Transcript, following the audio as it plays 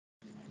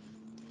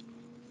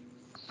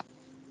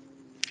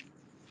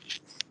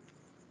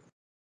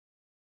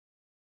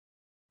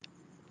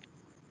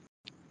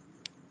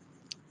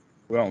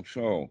Well,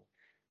 so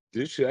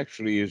this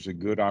actually is a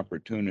good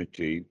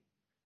opportunity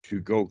to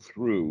go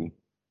through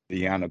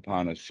the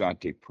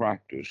Anapanasati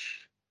practice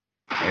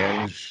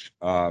as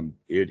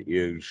it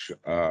is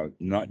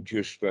not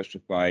just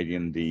specified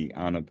in the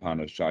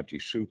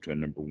Anapanasati Sutta,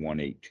 number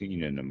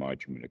 118 in the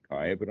Majjhima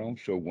Nikaya, but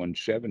also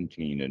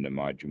 117 in the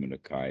Majjhima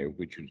Nikaya,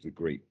 which is the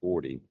Great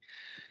 40,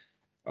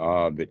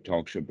 that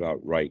talks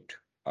about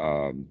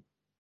um,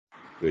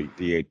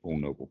 the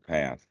Eightfold Noble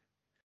Path.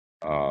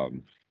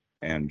 Um,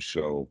 and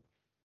so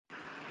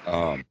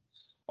um,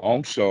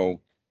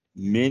 also,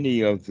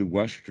 many of the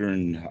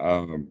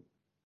Western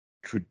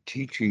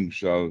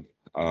teachings of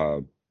uh,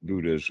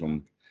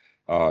 Buddhism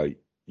uh,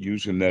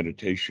 use a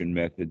meditation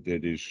method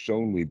that is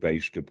solely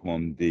based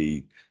upon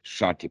the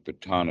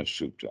Satipatthana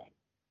Sutta,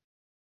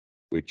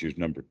 which is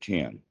number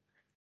 10.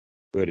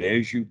 But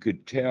as you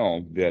could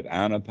tell, that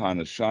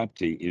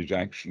Anapanasati is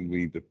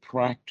actually the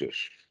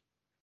practice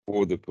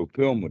for the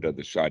fulfillment of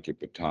the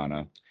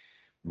Satipatthana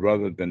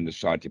rather than the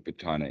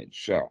Satipatthana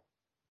itself.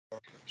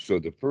 So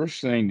the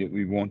first thing that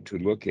we want to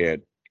look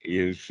at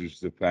is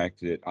the fact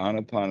that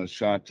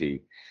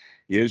Anapanasati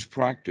is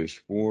practiced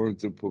for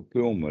the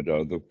fulfillment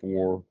of the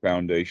four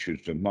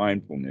foundations of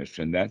mindfulness.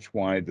 And that's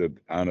why the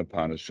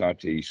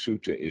Anapanasati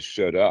Sutta is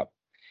set up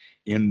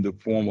in the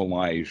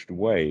formalized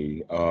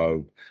way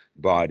of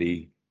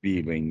body,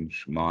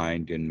 feelings,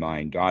 mind, and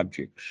mind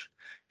objects,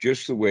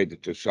 just the way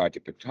that the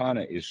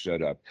Satipatthana is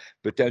set up.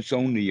 But that's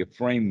only a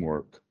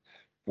framework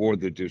for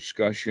the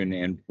discussion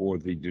and for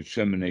the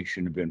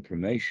dissemination of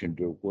information,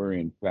 to where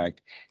in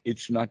fact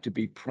it's not to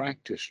be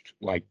practiced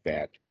like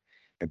that.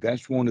 And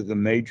that's one of the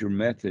major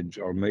methods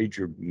or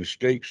major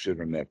mistakes that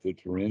are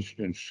methods. For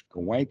instance,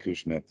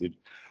 Kawanka's method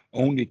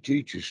only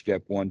teaches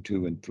step one,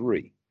 two, and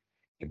three.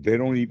 And they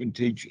don't even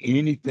teach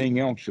anything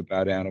else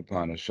about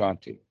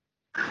Anapanasati.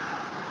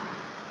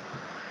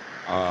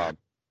 Uh,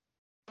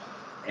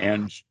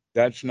 and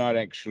that's not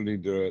actually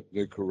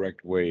the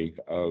correct way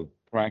of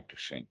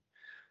practicing.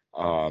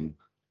 Um,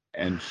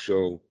 and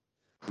so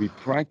we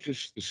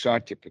practice the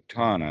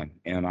Satipatthana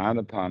and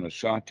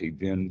Anapanasati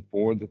then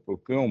for the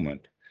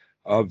fulfillment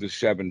of the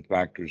seven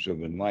factors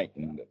of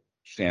enlightenment,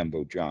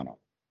 Sambojana.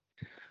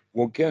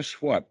 Well, guess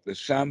what? The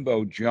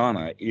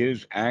Sambojana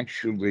is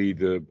actually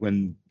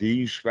when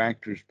these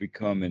factors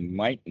become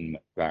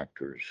enlightenment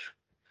factors.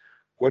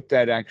 What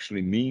that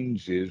actually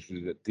means is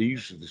that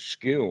these are the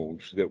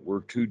skills that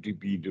were to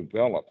be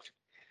developed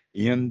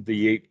in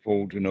the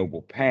Eightfold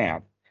Noble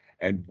Path.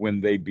 And when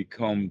they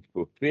become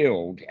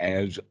fulfilled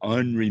as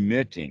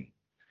unremitting,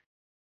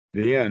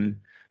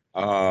 then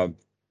uh,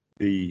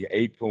 the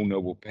Eightfold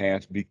Noble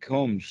Path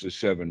becomes the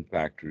seven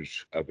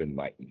factors of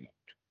enlightenment.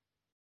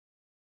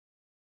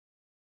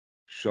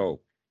 So,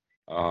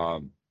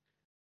 um,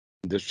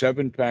 the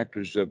seven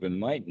factors of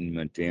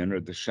enlightenment, then, or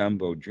the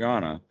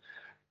Sambojana,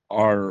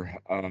 are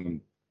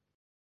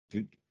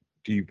d-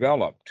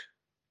 developed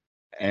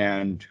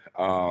and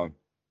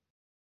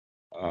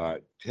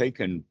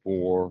taken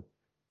for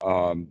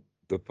um,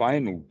 the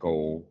final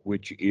goal,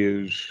 which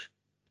is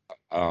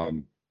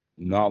um,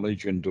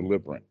 knowledge and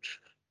deliverance.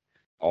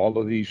 All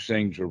of these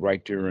things are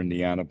right there in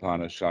the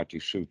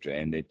Anapanasati Sutta.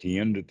 And at the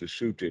end of the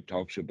sutta, it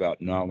talks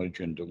about knowledge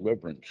and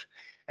deliverance.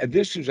 And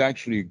this is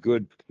actually a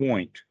good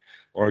point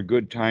or a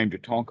good time to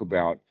talk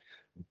about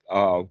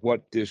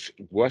what this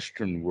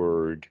Western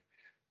word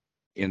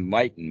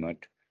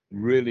enlightenment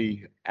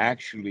really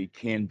actually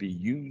can be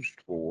used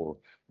for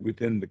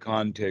within the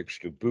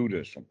context of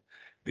Buddhism,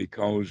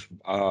 because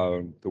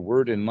the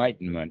word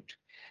enlightenment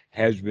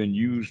has been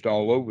used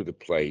all over the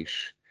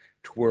place,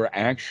 to where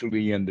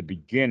actually in the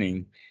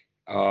beginning,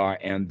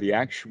 and the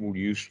actual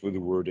use for the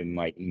word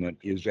enlightenment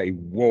is a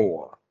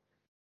war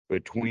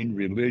between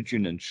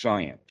religion and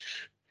science,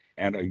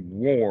 and a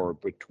war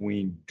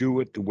between do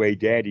it the way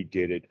daddy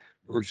did it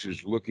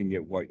versus looking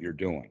at what you're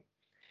doing.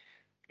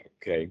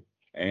 Okay.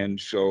 And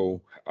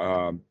so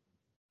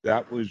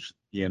that was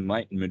the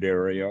Enlightenment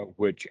area,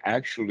 which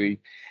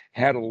actually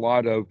had a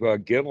lot of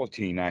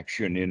guillotine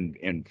action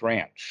in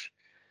France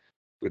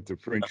with the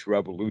French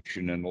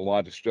Revolution and a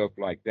lot of stuff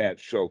like that.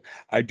 So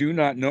I do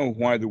not know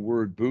why the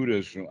word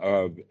Buddhism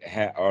are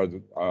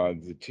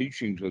the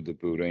teachings of the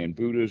Buddha, and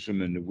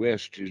Buddhism in the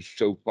West is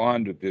so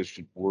fond of this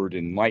word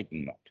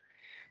enlightenment,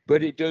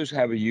 but it does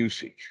have a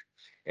usage.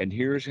 And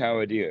here's how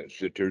it is,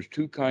 that there's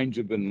two kinds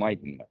of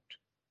enlightenment.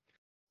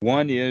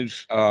 One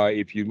is,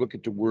 if you look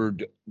at the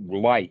word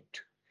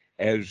light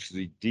as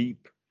the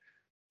deep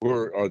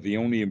word or the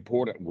only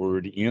important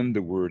word in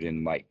the word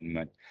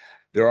enlightenment,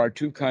 there are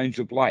two kinds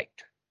of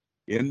light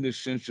in the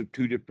sense of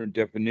two different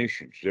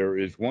definitions. There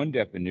is one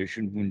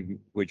definition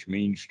which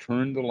means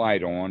turn the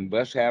light on,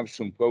 let's have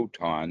some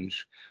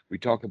photons. We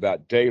talk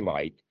about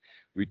daylight.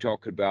 We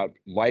talk about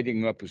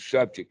lighting up a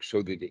subject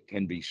so that it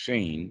can be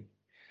seen.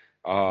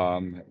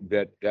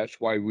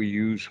 That's why we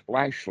use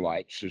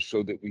flashlights, is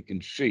so that we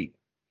can see.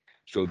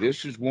 So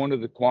this is one of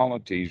the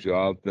qualities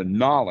of the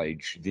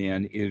knowledge,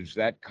 then, is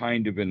that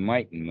kind of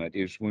enlightenment,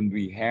 is when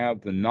we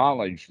have the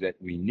knowledge that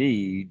we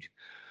need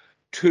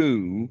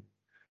to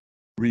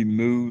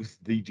remove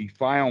the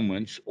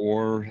defilements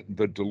or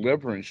the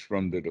deliverance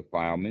from the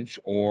defilements,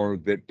 or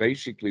that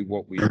basically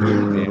what we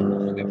do then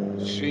is that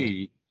we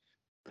see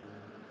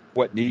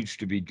what needs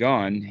to be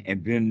done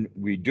and then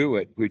we do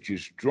it, which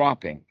is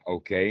dropping.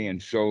 Okay.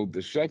 And so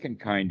the second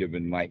kind of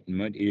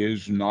enlightenment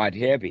is not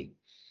heavy,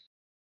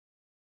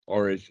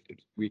 or as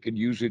we could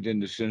use it in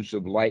the sense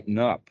of lighten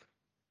up.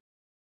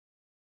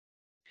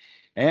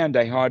 And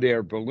a hot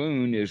air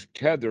balloon is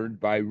tethered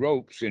by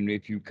ropes, and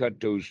if you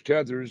cut those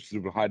tethers,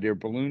 the hot air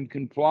balloon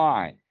can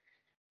fly.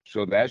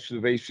 So that's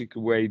the basic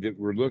way that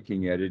we're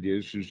looking at it,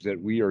 is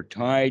that we are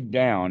tied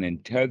down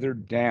and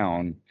tethered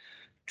down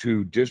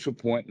to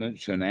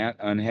disappointments and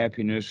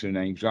unhappiness and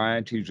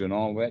anxieties and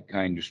all that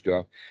kind of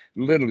stuff,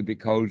 literally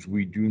because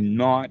we do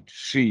not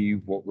see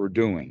what we're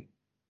doing.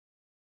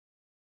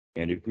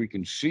 And if we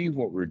can see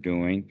what we're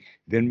doing,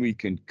 then we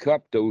can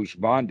cut those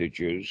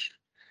bondages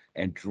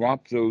and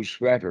drop those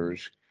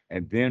fetters,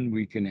 and then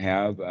we can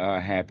have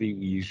a happy,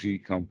 easy,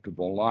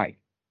 comfortable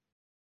life.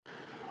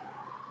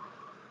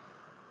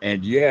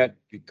 And yet,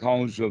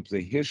 because of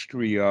the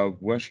history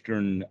of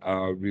Western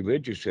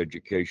religious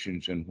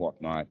educations and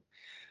whatnot,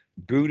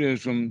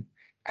 Buddhism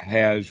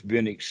has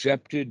been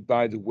accepted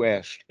by the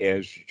West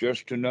as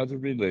just another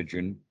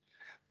religion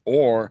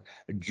or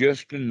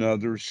just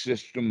another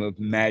system of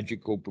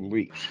magical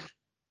beliefs.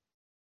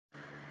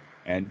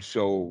 And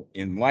so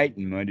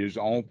enlightenment is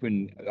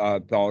often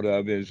thought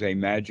of as a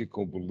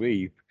magical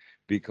belief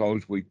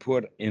because we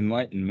put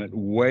enlightenment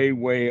way,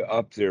 way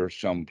up there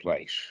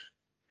someplace.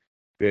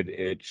 That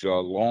it's a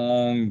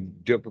long,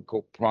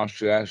 difficult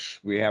process.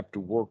 We have to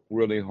work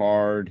really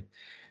hard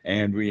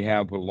and we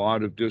have a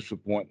lot of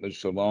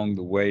disappointments along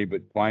the way,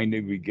 but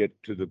finally we get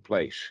to the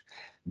place.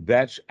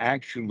 That's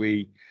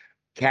actually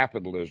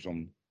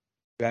capitalism.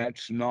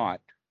 That's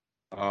not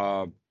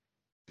uh,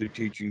 the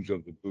teachings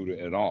of the Buddha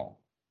at all.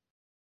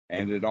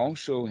 And it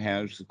also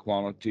has the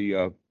quality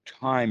of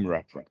time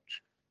reference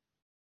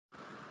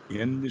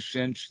in the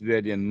sense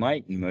that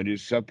enlightenment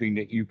is something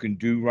that you can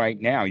do right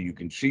now. You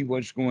can see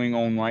what's going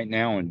on right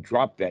now and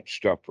drop that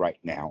stuff right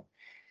now.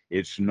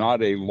 It's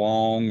not a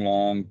long,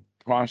 long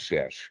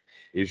process.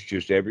 It's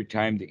just every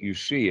time that you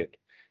see it,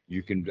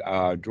 you can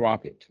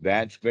drop it.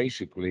 That's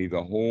basically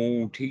the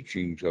whole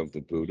teachings of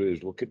the Buddha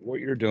is look at what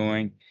you're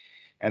doing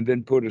and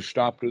then put a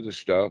stop to the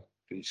stuff.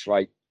 It's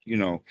like,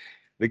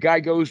 the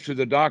guy goes to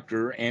the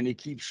doctor and he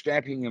keeps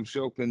stabbing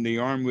himself in the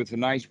arm with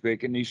an ice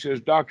pick. And he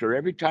says, Doctor,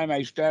 every time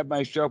I stab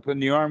myself in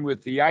the arm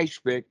with the ice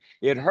pick,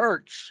 it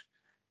hurts.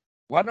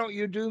 Why don't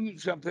you do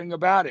something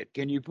about it?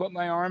 Can you put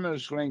my arm in a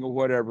sling or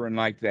whatever and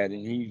like that?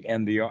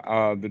 And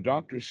the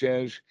doctor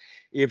says,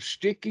 if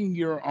sticking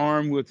your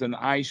arm with an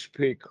ice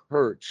pick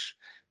hurts,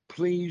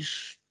 please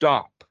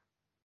stop.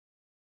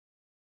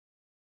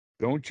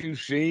 Don't you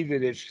see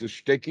that it's the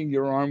sticking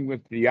your arm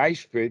with the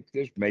ice pick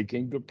that's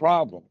making the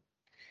problem?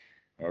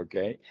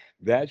 Okay,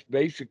 that's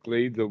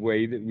basically the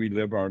way that we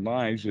live our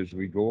lives as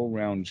we go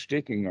around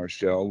sticking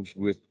ourselves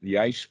with the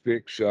ice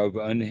picks of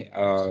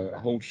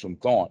unwholesome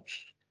thoughts,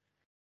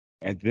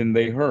 and then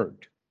they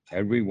hurt,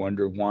 and we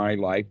wonder why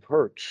life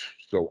hurts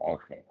so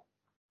often.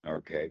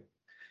 Okay,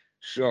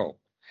 so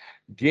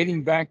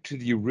getting back to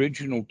the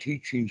original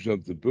teachings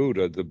of the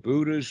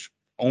Buddha's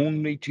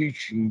only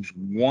teachings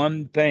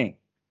one thing,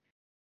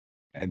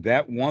 and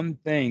that one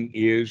thing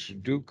is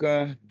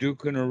dukkha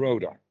dukkha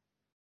nirodha.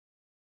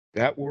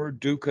 That word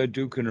dukkha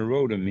dukkha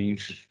nirodha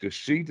means to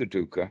see the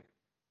dukkha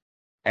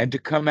and to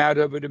come out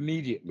of it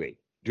immediately,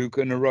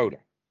 dukkha nirodha.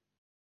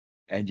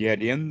 And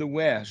yet in the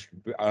West,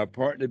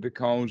 partly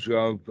because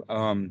of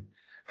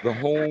the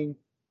whole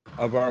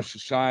of our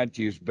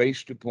society is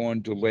based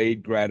upon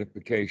delayed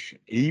gratification.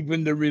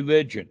 Even the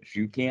religions,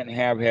 you can't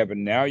have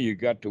heaven now, you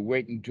got to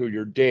wait until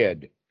you're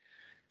dead.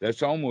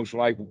 That's almost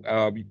like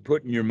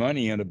putting your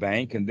money in a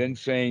bank and then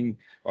saying,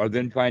 or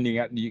then finding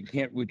out you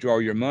can't withdraw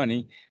your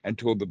money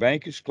until the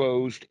bank is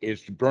closed,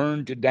 it's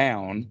burned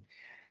down,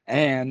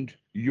 and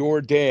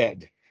you're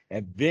dead.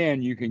 And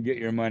then you can get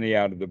your money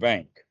out of the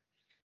bank.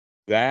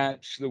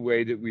 That's the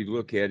way that we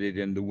look at it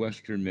in the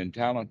Western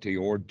mentality,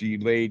 or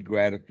delayed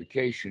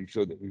gratification,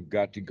 so that we've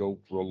got to go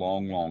for a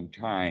long, long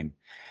time.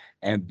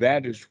 And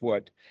that is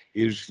what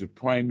is the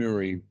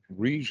primary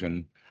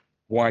reason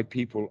why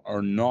people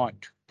are not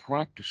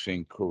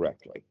practicing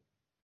correctly,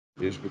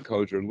 is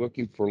because they're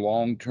looking for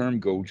long-term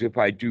goals. If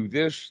I do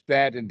this,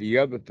 that, and the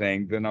other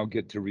thing, then I'll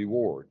get the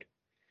reward,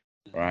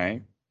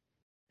 right?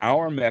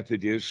 Our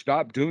method is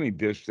stop doing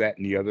this, that,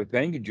 and the other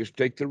thing and just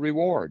take the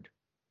reward.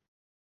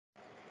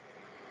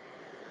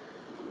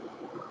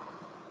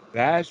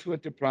 That's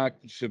what the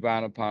practice of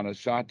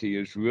Anapanasati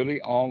is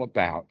really all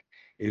about,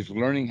 is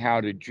learning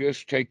how to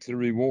just take the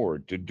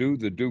reward, to do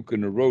the dukkha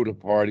nirodha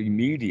part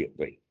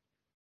immediately.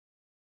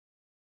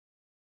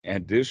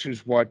 And this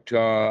is what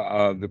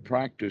the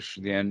practice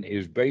then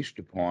is based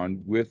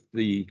upon with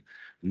the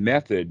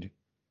method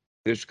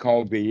that's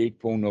called the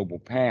Eightfold Noble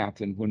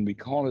Path. And when we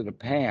call it a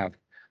path,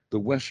 the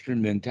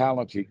Western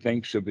mentality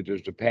thinks of it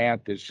as a path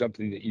as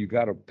something that you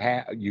got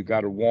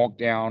to walk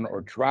down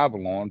or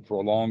travel on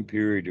for a long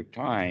period of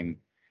time.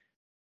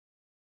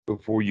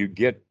 before you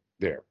get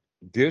there.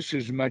 This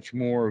is much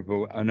more of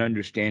an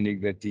understanding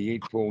that the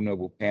Eightfold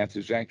Noble Path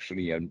is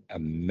actually a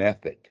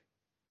method.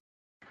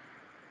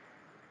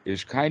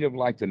 It's kind of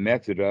like the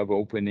method of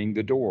opening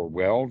the door.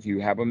 Well,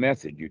 you have a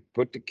method. You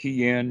put the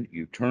key in,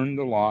 you turn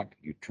the lock,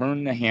 you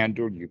turn the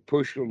handle, you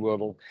push a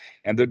little,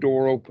 and the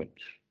door opens.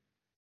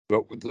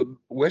 But what the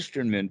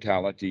Western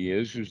mentality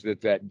is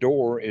that that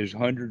door is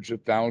hundreds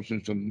of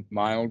thousands of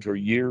miles or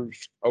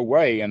years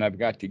away, and I've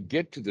got to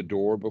get to the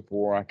door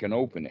before I can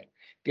open it.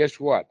 Guess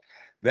what?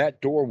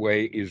 That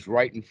doorway is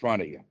right in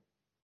front of you.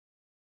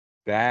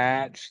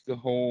 That's the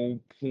whole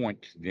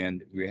point then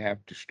that we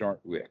have to start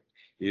with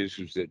is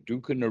that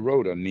dukkha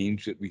nirodha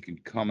means that we can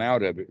come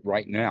out of it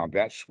right now.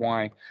 That's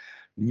why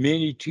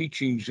many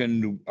teachings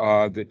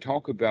that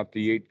talk about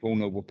the Eightfold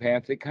Noble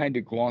Path, they kind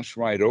of gloss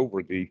right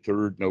over the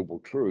Third Noble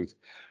Truth,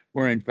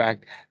 where in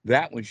fact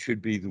that one should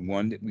be the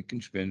one that we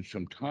can spend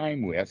some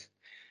time with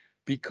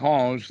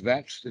because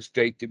that's the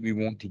state that we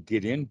want to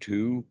get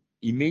into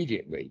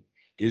immediately,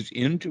 is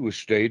into a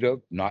state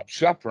of not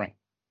suffering.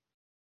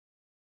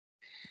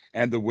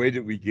 And the way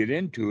that we get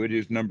into it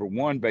is number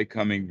one, by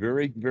becoming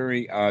very,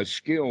 very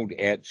skilled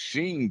at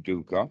seeing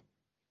dukkha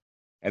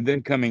and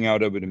then coming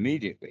out of it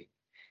immediately.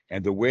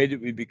 And the way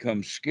that we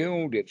become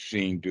skilled at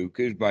seeing dukkha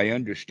is by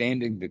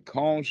understanding the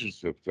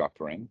causes of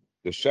suffering,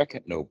 the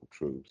second noble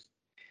truth.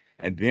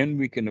 And then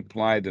we can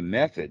apply the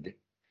method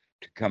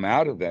to come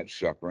out of that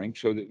suffering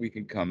so that we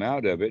can come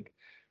out of it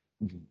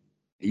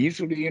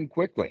easily and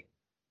quickly.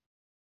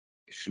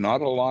 It's not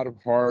a lot of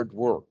hard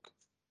work.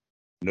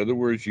 In other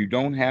words, you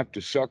don't have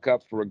to suck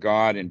up for a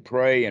God and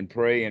pray and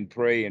pray and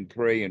pray and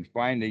pray and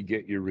finally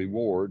get your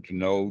rewards.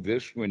 No,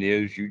 this one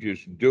is you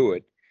just do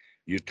it.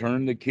 You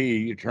turn the key,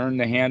 you turn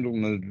the handle,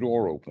 and the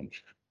door opens.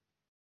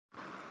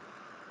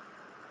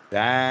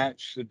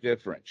 That's the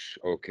difference.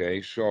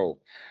 Okay, so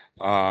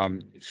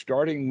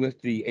starting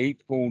with the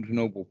Eightfold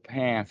Noble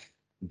Path,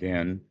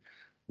 then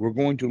we're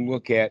going to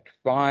look at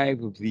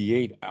 5 of the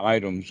 8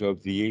 items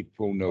of the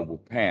Eightfold Noble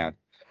Path,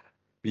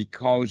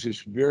 because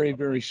it's very,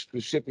 very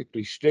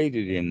specifically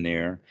stated in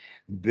there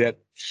that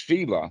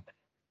sila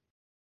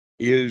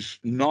is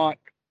not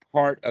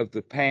part of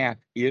the path,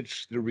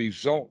 it's the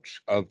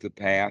results of the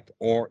path,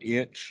 or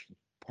it's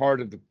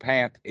part of the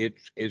path.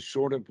 It's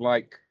sort of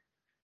like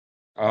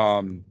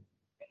um,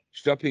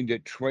 something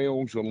that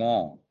trails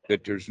along,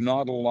 that there's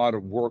not a lot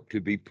of work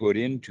to be put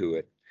into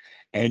it.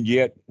 And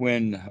yet,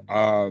 when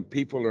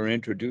people are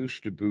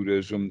introduced to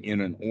Buddhism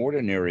in an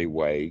ordinary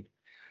way,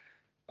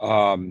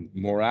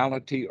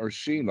 morality or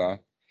sila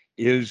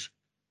is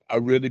a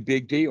really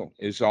big deal.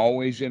 It's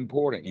always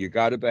important. You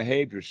got to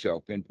behave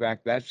yourself. In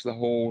fact, that's the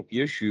whole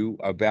issue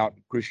about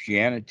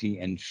Christianity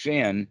and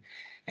sin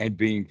and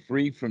being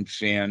free from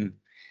sin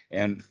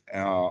and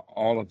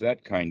all of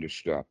that kind of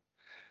stuff.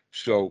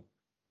 So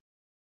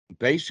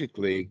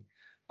basically,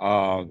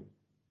 uh,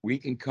 we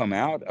can come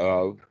out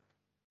of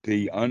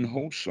the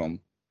unwholesome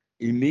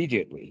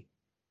immediately,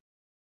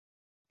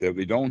 that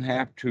we don't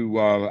have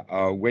to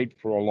wait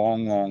for a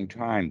long, long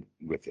time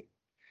with it.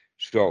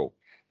 So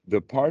the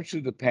parts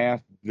of the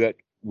path that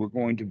we're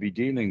going to be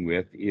dealing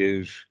with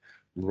is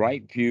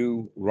right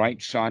view,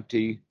 right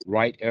sati,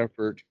 right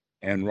effort,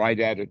 and right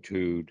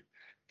attitude.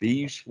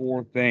 These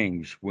 4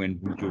 things,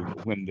 when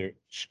the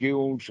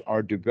skills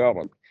are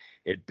developed,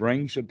 it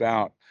brings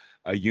about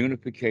a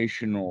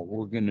unification or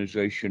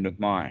organization of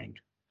mind.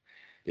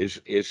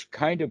 Is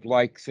kind of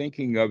like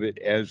thinking of it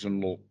as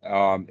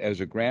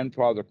a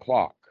grandfather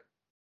clock.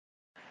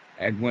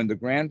 And when the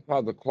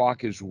grandfather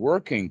clock is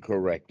working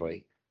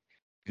correctly,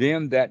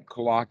 then that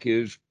clock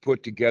is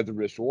put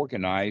together, is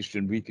organized,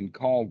 and we can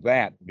call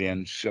that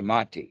then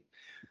samadhi.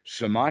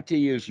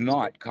 Samadhi is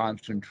not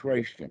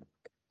concentration.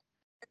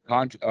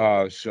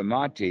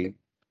 Samadhi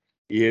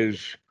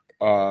is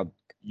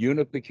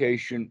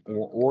unification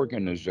or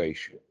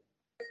organization.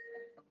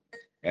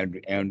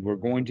 And we're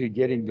going to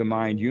getting the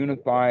mind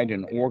unified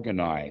and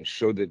organized,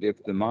 so that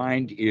if the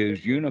mind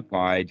is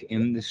unified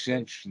in the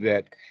sense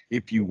that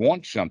if you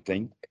want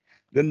something,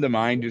 then the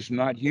mind is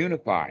not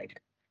unified.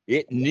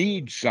 It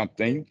needs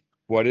something.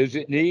 What does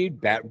it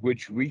need? That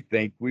which we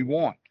think we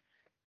want,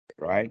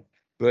 right?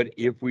 But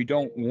if we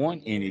don't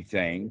want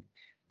anything,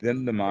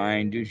 then the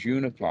mind is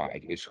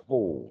unified, it's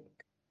whole,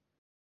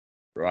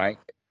 right?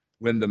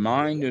 When the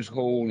mind is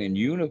whole and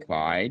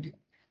unified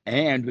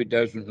and it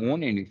doesn't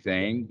want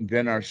anything,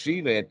 then our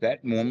sila at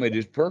that moment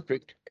is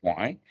perfect.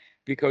 Why?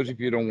 Because if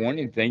you don't want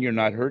anything, you're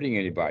not hurting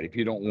anybody. If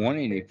you don't want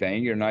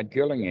anything, you're not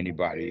killing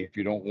anybody. If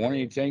you don't want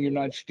anything, you're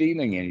not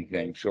stealing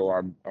anything. So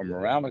our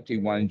morality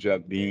winds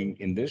up being,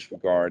 in this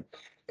regard,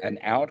 an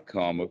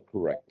outcome of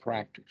correct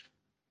practice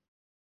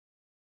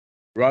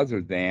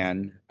rather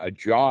than a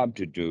job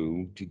to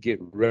do to get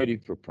ready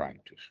for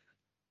practice.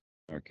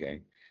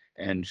 Okay.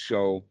 And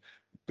so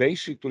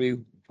basically,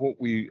 what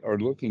we are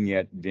looking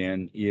at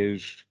then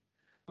is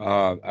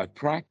a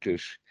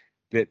practice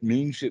that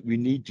means that we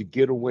need to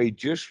get away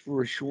just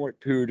for a short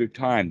period of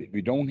time, that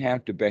we don't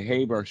have to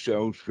behave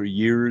ourselves for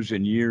years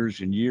and years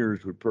and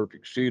years with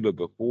perfect sila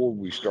before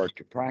we start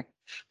to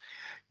practice.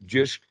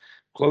 Just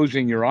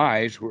closing your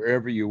eyes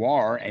wherever you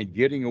are and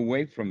getting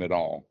away from it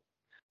all.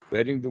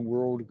 Letting the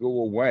world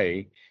go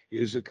away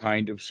is a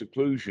kind of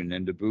seclusion,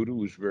 and the Buddha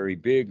was very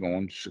big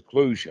on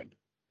seclusion.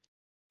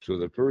 So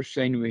the first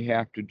thing we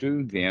have to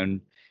do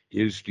then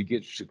is to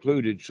get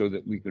secluded so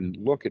that we can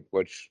look at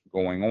what's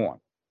going on.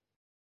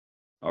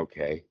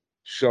 Okay.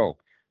 So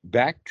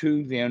back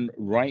to then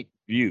right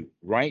view.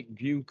 Right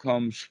view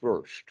comes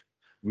first.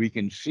 We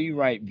can see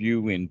right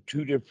view in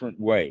two different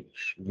ways.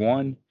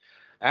 One,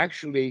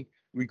 actually,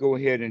 we go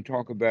ahead and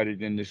talk about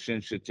it in the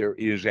sense that there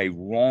is a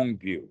wrong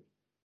view.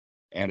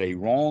 And a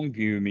wrong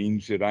view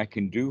means that I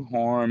can do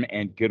harm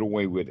and get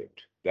away with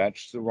it.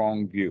 That's the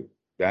wrong view.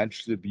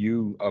 That's the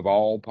view of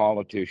all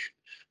politicians.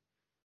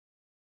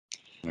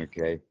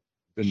 Okay.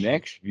 The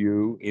next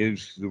view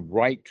is the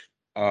right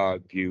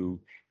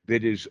view,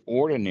 that is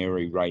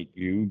ordinary right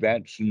view.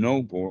 That's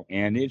noble.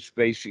 And its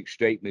basic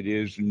statement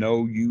is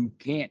no, you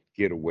can't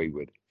get away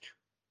with it.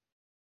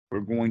 We're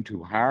going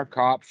to hire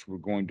cops. We're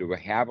going to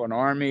have an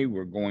army.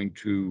 We're going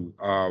to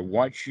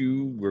watch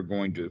you. We're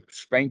going to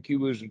spank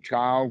you as a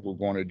child. We're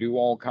going to do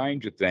all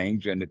kinds of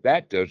things. And if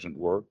that doesn't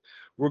work,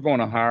 we're going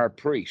to hire a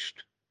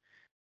priest.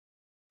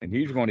 And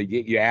he's going to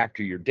get you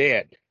after you're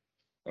dead.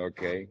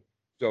 Okay.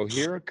 So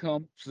here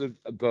comes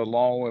the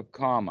law of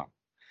karma.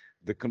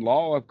 The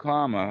law of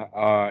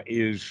karma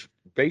is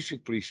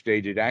basically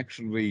stated,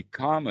 actually,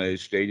 karma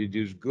is stated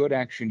is good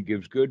action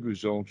gives good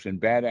results and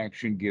bad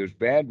action gives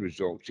bad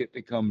results. It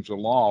becomes a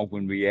law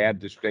when we add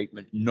the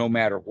statement, no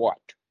matter what.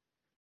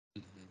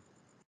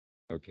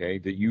 Okay.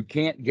 That you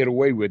can't get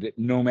away with it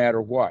no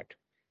matter what.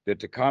 That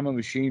the karma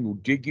machine will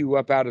dig you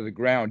up out of the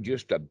ground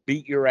just to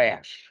beat your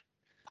ass.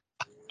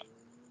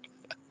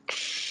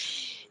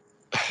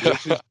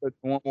 This is the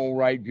normal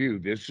right view.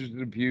 This is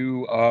the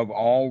view of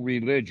all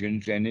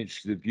religions, and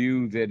it's the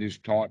view that is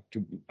taught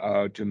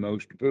to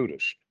most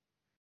Buddhists.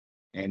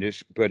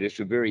 But it's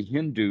a very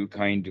Hindu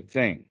kind of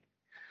thing.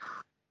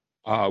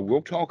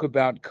 We'll talk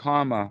about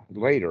karma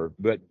later,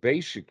 but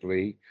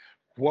basically,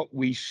 what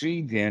we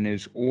see then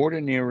is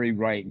ordinary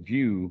right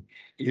view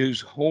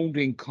is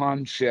holding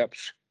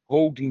concepts,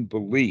 holding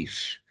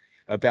beliefs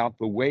about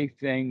the way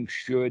things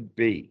should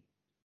be.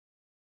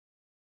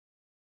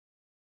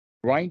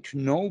 Right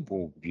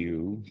noble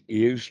view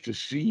is to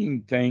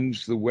seeing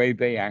things the way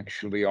they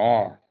actually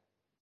are,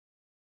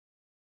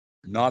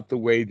 not the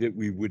way that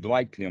we would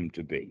like them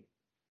to be.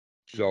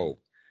 So,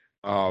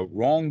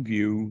 wrong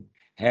view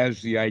has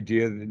the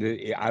idea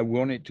that I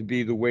want it to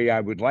be the way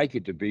I would like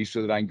it to be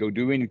so that I can go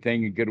do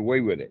anything and get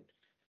away with it.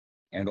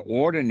 And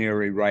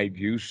ordinary right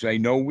view say,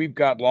 no, we've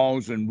got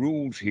laws and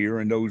rules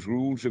here, and those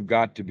rules have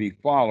got to be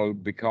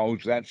followed because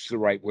that's the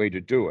right way to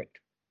do it.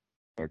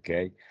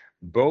 Okay.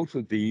 Both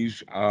of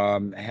these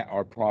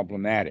are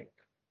problematic.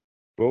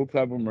 Both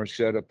of them are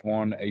set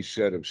upon a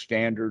set of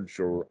standards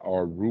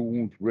or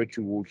rules,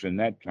 rituals, and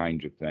that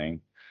kind of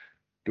thing,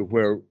 to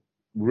where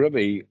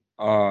really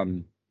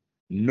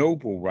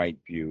noble right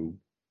view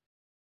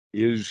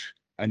is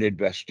an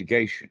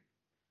investigation,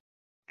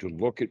 to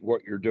look at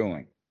what you're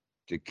doing,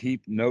 to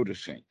keep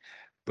noticing.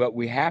 But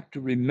we have to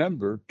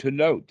remember to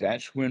note.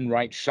 That's when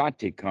right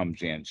sati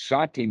comes in.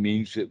 Sati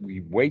means that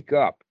we wake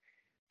up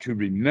to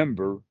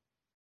remember,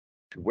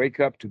 to wake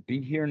up to be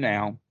here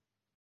now,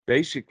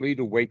 basically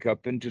to wake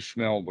up and to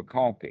smell the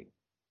coffee.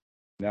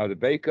 Now, to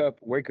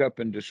wake up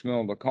and to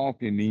smell the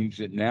coffee means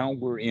that now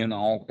we're in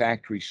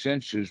olfactory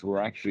senses.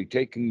 We're actually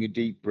taking a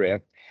deep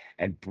breath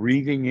and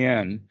breathing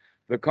in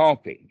the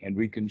coffee, and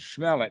we can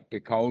smell it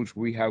because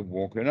we have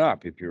woken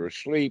up. If you're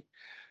asleep,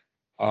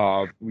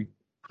 we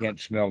can't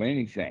smell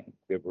anything,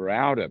 that we're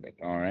out of it.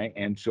 All right.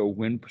 And so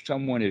when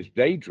someone is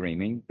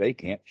daydreaming, they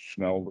can't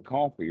smell the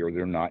coffee or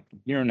they're not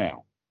here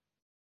now.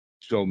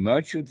 So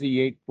much of the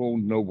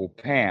Eightfold Noble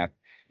Path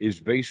is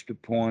based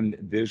upon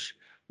this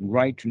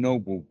right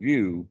noble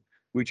view,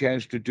 which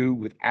has to do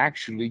with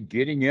actually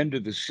getting into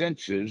the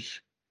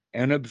senses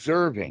and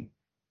observing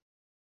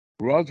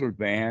rather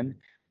than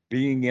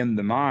being in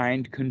the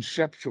mind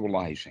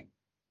conceptualizing.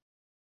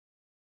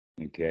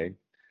 Okay.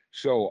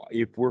 So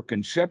if we're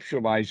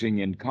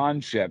conceptualizing in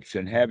concepts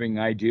and having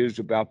ideas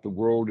about the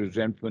world as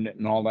infinite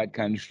and all that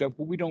kind of stuff,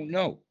 well, we don't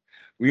know.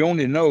 We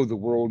only know the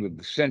world of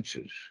the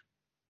senses.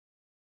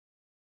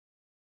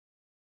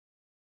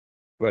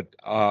 But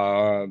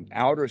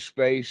outer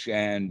space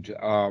and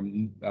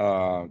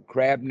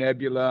Crab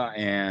Nebula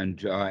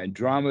and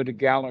Andromeda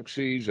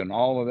galaxies and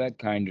all of that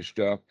kind of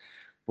stuff,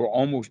 for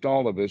almost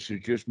all of us, is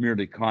just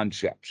merely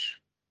concepts,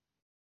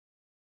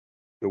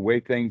 the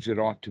way things that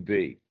ought to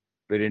be.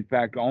 But in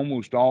fact,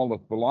 almost all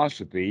of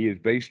philosophy is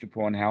based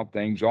upon how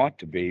things ought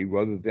to be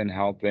rather than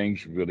how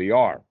things really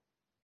are.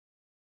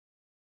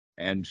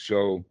 And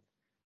so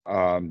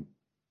um,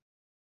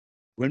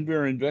 when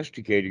we're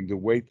investigating the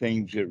way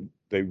things that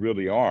they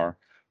really are,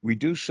 we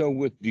do so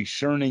with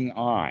discerning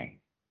eye,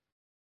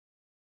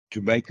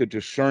 to make a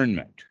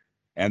discernment.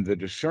 And the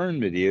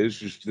discernment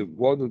is that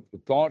what are the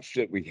thoughts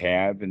that we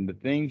have and the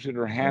things that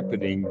are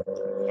happening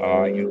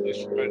in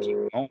this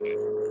present moment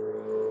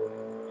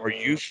are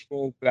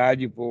useful,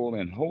 valuable,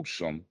 and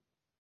wholesome,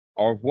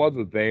 or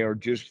whether they are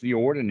just the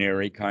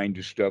ordinary kind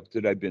of stuff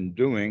that I've been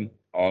doing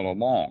all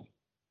along,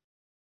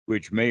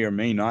 which may or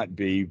may not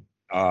be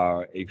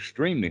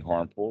extremely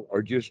harmful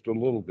or just a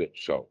little bit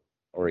so,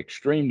 or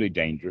extremely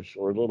dangerous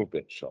or a little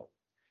bit so.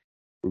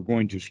 We're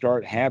going to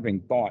start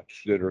having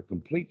thoughts that are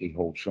completely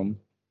wholesome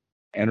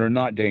and are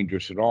not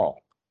dangerous at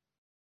all.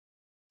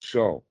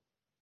 So,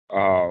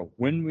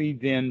 when we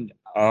then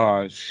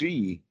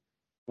see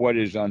what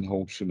is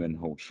unwholesome and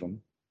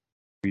wholesome,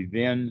 we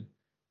then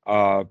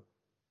uh,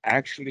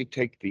 actually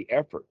take the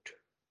effort.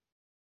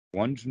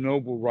 One's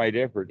noble right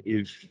effort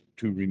is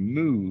to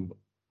remove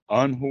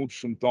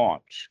unwholesome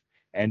thoughts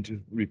and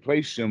to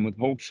replace them with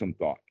wholesome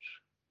thoughts.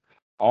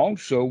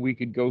 Also, we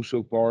could go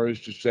so far as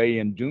to say,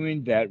 in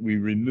doing that, we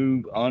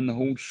remove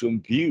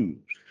unwholesome views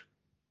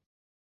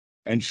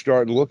and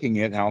start looking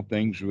at how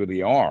things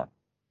really are.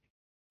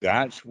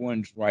 That's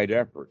one's right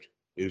effort,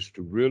 is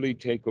to really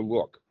take a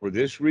look. For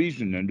this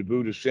reason, and the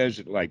Buddha says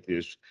it like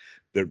this,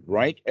 that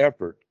right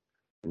effort,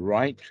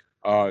 right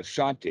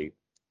sati,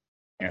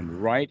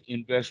 and right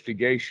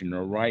investigation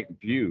or right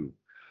view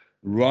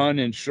run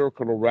and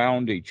circle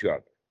around each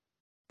other.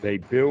 They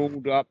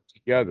build up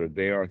together.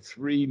 They are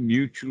three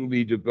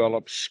mutually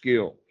developed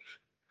skills.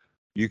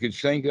 You can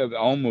think of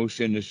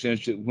almost in the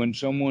sense that when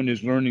someone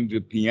is learning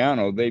the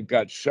piano, they've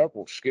got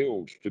several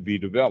skills to be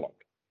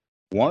developed.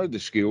 One of the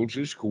skills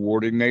is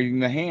coordinating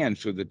the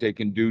hands so that they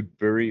can do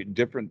very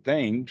different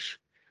things,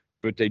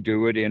 but they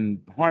do it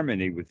in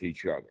harmony with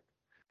each other.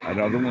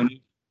 Another one is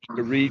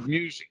to read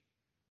music.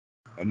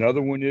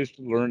 Another one is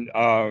to learn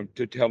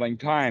to telling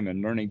time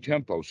and learning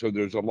tempo. So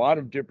there's a lot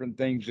of different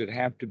things that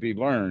have to be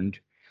learned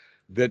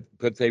that,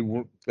 but they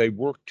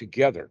work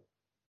together.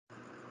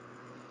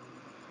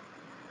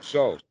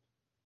 So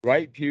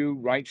right view,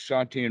 right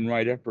sati, and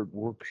right effort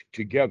work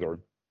together,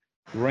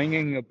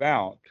 bringing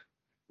about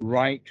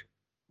right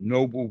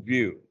noble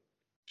view.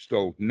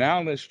 So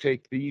now let's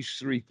take these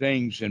three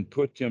things and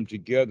put them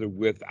together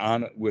with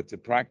the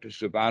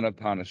practice of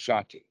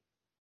Anapanasati.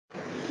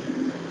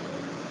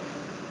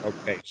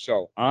 Okay,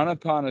 so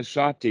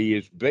Anapanasati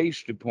is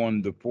based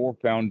upon the four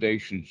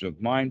foundations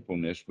of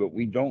mindfulness, but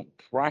we don't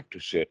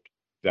practice it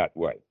that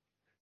way.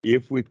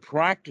 If we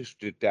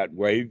practiced it that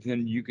way,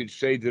 then you could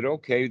say that,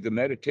 okay, the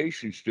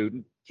meditation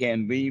student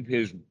can leave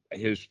his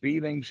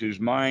feelings, his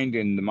mind,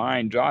 and the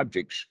mind's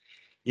objects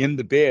in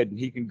the bed, and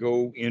he can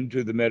go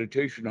into the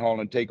meditation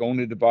hall and take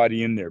only the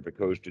body in there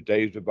because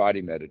today's the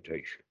body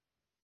meditation.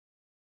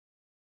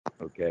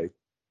 Okay.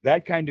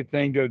 That kind of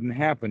thing doesn't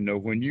happen though.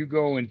 When you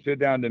go and sit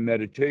down to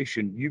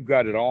meditation, you've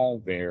got it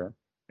all there,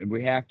 and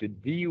we have to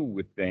deal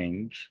with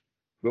things,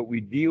 but we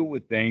deal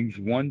with things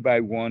one by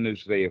one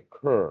as they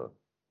occur,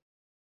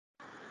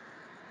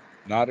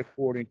 not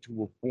according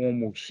to a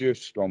formal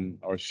system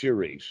or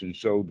series. And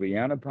so the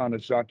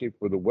Anapanasati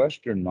for the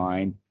Western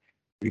mind,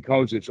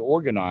 because it's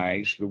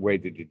organized the way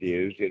that it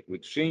is, it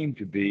would seem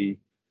to be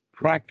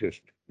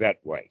practiced that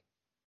way.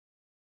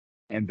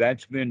 And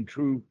that's been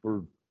true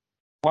for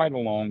quite a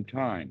long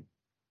time.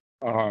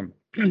 Um,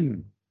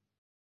 Bhikkhu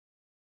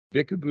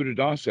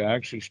Buddhadasa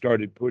actually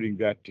started putting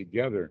that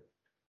together.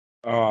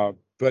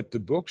 But the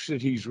books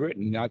that he's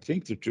written, I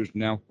think that there's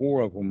now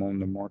four of them on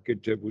the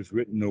market that was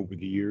written over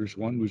the years.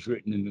 One was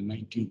written in the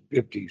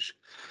 1950s,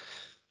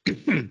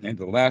 and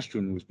the last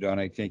one was done,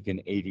 I think,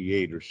 in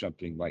 88 or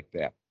something like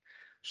that.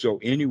 So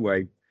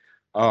anyway,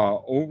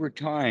 over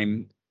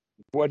time,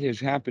 what has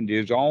happened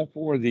is all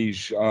four of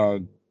these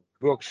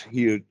books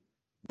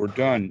were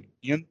done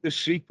in the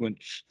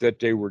sequence that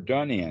they were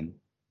done in.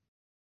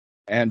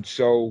 And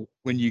so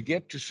when you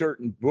get to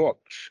certain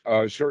books,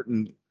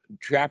 certain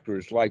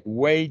chapters, like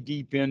way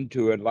deep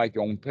into it, like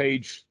on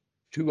page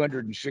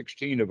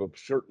 216 of a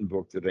certain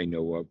book that I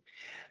know of,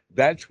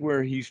 that's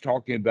where he's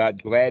talking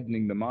about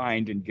gladdening the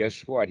mind. And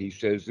guess what? He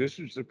says, this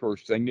is the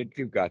first thing that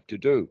you've got to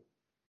do.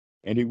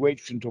 And he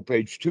waits until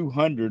page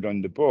 200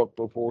 on the book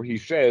before he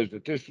says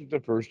that this is the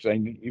first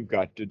thing that you've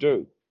got to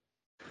do.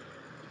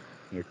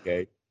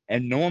 Okay.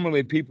 And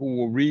normally people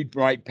will read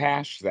right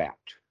past that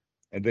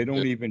and they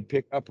don't even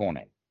pick up on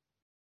it.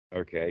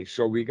 Okay,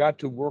 so we got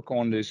to work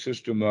on this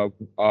system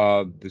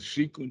of the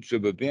sequence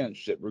of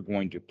events that we're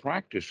going to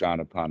practice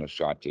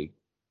Anapanasati.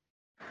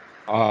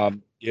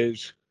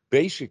 Is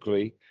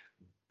basically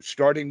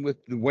starting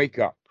with the wake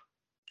up,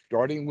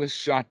 starting with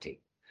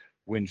sati.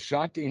 When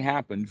sati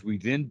happens, we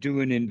then do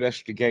an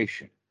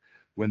investigation.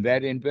 When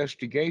that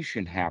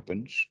investigation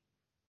happens,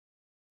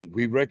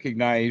 we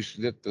recognize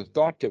that the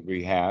thought that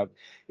we have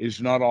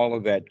is not all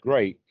of that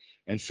great.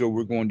 And so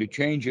we're going to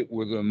change it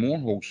with a more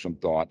wholesome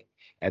thought.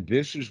 And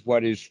this is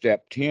what is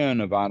step 10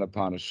 of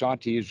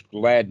Anapanasati, is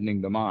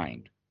gladdening the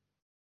mind.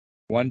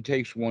 One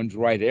takes one's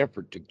right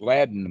effort to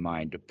gladden the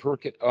mind, to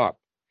perk it up,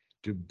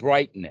 to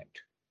brighten it.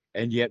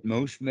 And yet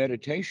most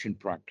meditation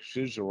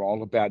practices are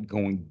all about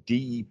going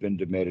deep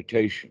into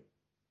meditation.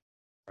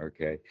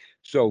 Okay.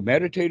 So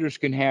meditators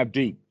can have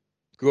deep.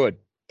 Good.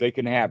 They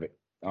can have it.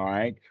 All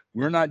right.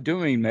 We're not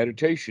doing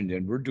meditation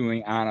then. We're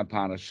doing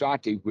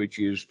anapanasati, which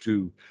is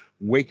to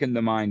waken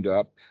the mind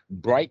up,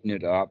 brighten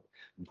it up,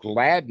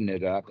 gladden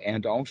it up,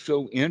 and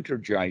also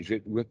energize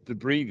it with the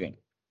breathing.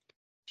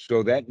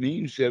 So that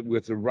means that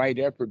with the right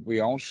effort,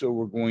 we also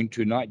are going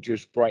to not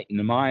just brighten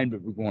the mind,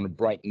 but we're going to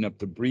brighten up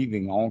the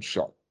breathing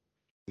also.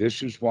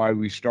 This is why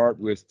we start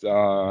with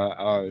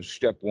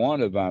step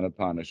one of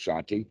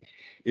Anapanasati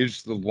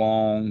is the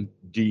long,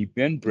 deep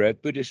in breath,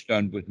 but it's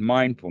done with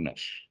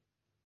mindfulness.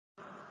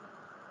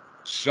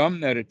 Some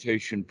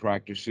meditation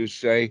practices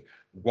say,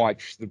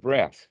 watch the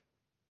breath.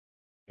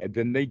 And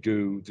then they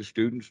do, the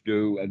students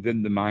do, and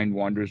then the mind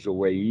wanders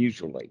away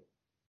easily.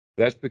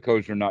 That's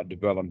because they're not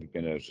developing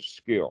it as a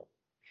skill.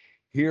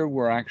 Here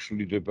we're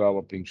actually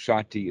developing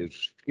sati as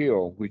a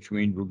skill, which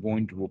means we're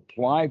going to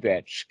apply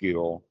that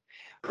skill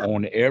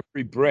on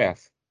every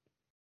breath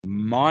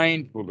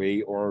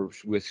mindfully or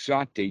with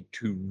sati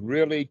to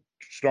really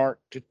start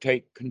to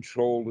take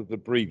control of the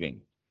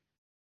breathing,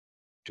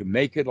 to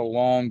make it a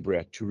long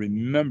breath, to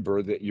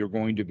remember that you're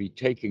going to be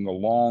taking a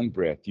long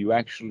breath. You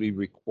actually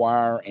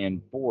require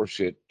and force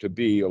it to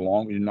be a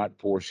long, not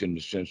force in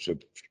the sense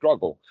of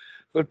struggle,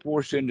 but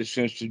force in the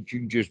sense that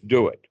you just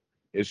do it.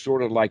 It's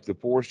sort of like the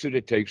force that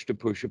it takes to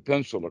push a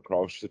pencil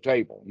across the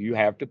table. You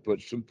have to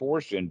put some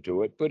force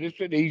into it, but it's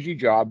an easy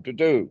job to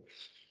do.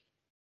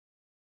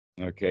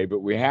 Okay, but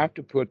we have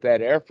to put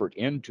that effort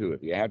into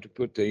it. You have to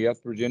put the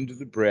effort into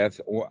the breath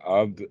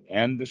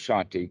and the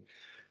sati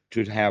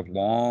to have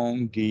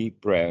long,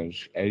 deep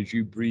breaths as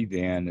you breathe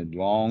in and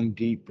long,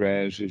 deep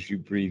breaths as you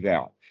breathe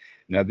out.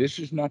 Now, this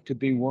is not to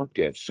be worked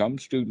at. Some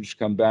students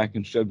come back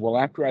and said, well,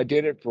 after I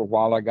did it for a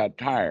while, I got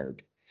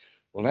tired.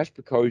 Well, that's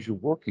because you're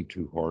working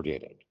too hard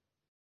at it.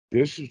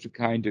 This is the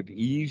kind of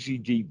easy,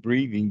 deep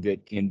breathing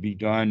that can be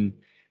done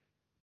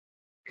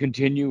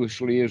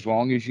continuously as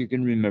long as you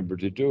can remember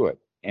to do it.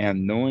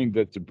 And knowing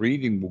that the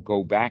breathing will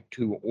go back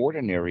to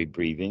ordinary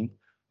breathing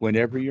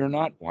whenever you're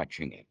not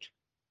watching it.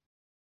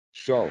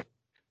 So,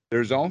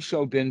 there's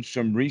also been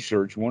some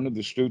research. One of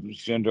the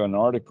students sent an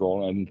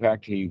article, and in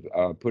fact, he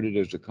put it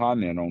as a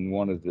comment on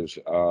one of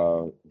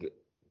the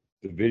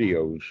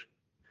videos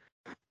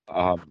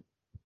um,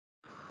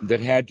 that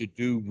had to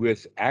do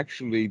with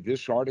actually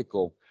this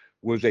article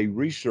was a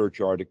research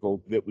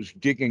article that was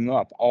digging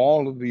up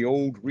all of the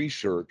old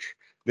research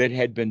that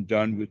had been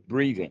done with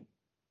breathing.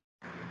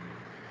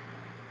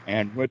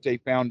 And what they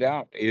found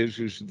out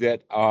is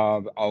that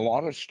a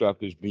lot of stuff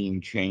is being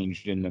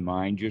changed in the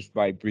mind just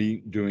by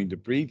doing the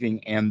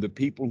breathing. And the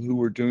people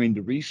who are doing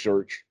the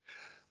research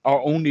are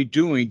only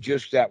doing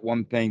just that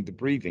one thing, the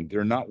breathing.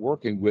 They're not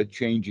working with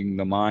changing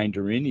the mind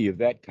or any of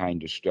that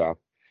kind of stuff.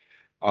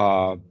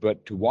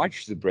 But to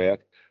watch the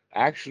breath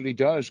actually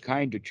does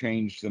kind of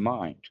change the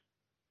mind.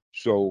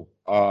 So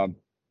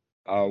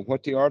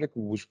what the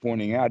article was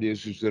pointing out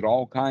is that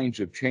all kinds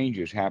of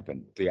changes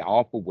happen. The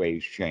alpha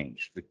waves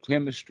change, the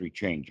chemistry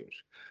changes,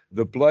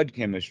 the blood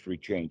chemistry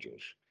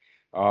changes.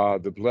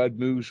 The blood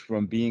moves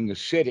from being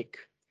acidic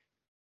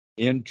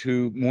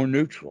into more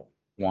neutral.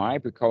 Why?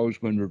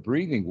 Because when we're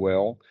breathing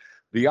well,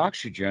 the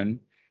oxygen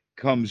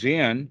comes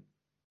in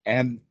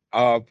and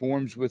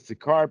forms with the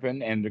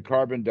carbon, and the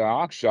carbon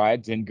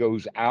dioxide then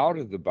goes out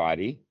of the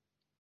body.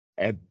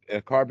 And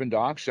carbon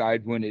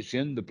dioxide, when it's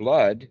in the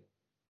blood,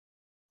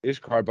 is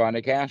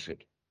carbonic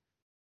acid.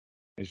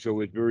 And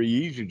so it's very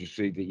easy to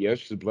see that,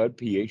 yes, the blood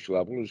pH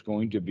level is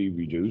going to be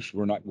reduced.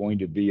 We're not going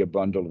to be a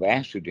bundle of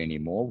acid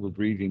anymore. We're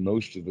breathing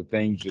most of the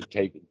things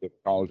that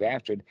cause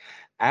acid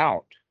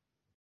out.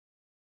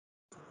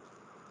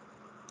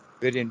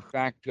 That in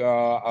fact,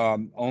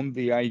 on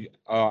the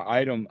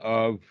item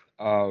of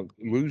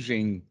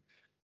losing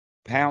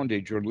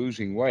poundage or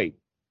losing weight,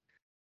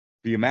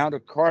 the amount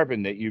of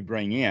carbon that you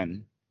bring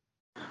in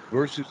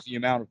versus the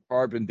amount of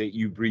carbon that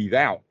you breathe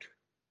out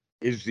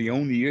is the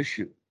only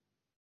issue.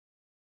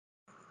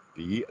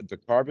 The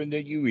carbon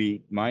that you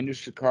eat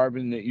minus the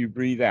carbon that you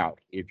breathe out.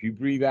 If you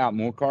breathe out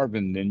more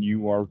carbon than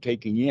you are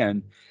taking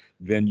in,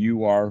 then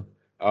you are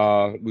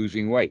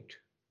losing weight.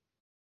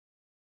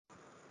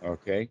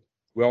 Okay.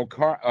 Well,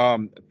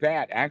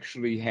 fat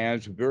actually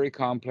has a very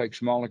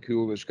complex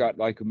molecule that's got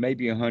like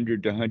maybe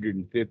 100 to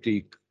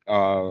 150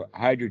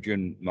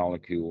 hydrogen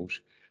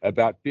molecules,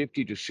 about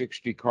 50 to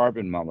 60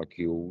 carbon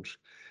molecules,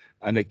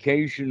 an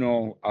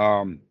occasional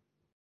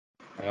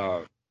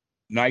uh,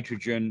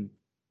 nitrogen,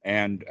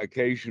 and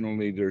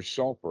occasionally there's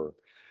sulfur.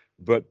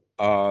 But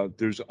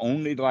there's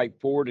only like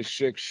 4 to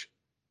 6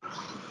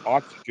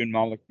 oxygen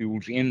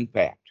molecules in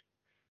fat.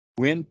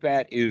 When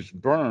fat is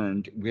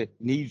burned, it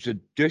needs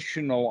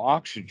additional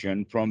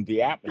oxygen from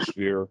the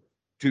atmosphere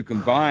to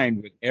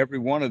combine with every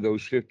one of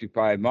those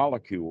 55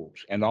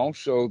 molecules. And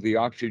also, the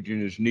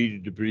oxygen is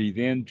needed to breathe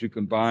in to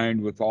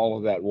combine with all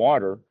of that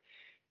water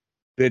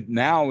that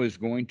now is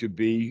going to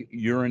be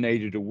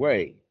urinated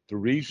away. The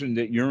reason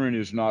that urine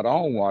is not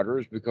all water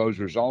is because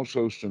there's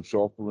also some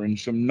sulfur and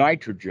some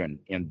nitrogen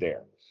in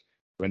there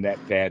when that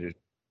fat is.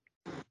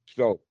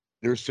 So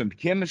there's some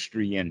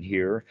chemistry in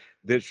here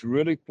that's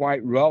really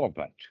quite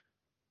relevant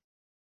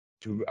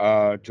to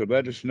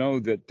let us know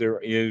that there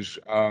is,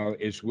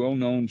 it's well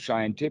known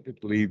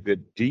scientifically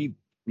that deep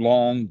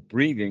long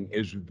breathing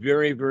is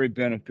very, very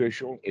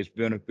beneficial. It's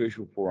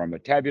beneficial for our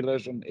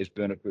metabolism. It's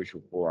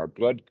beneficial for our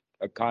blood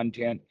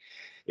content.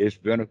 It's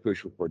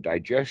beneficial for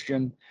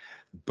digestion,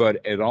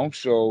 but it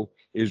also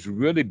is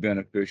really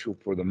beneficial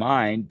for the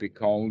mind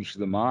because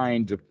the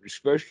mind,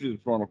 especially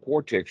the frontal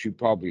cortex, you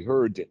probably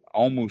heard that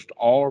almost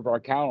all of our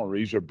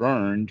calories are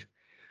burned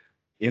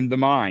in the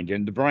mind,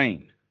 in the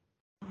brain.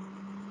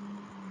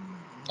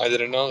 I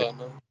didn't know that.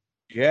 No.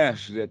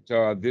 Yes, that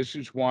this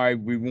is why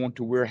we want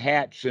to wear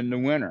hats in the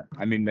winter.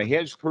 I mean, the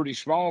head's pretty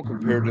small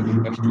compared to the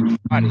rest of the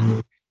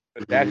body,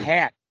 but that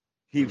hat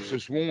keeps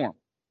us warm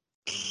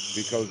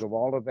because of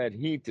all of that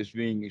heat that's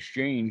being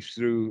exchanged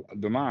through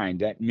the mind.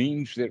 That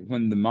means that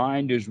when the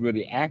mind is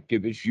really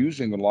active, it's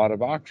using a lot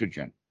of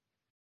oxygen.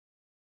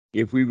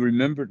 If we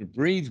remember to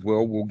breathe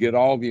well, we'll get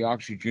all the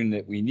oxygen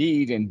that we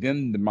need, and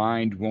then the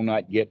mind will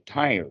not get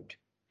tired.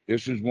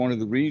 This is one of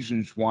the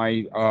reasons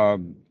why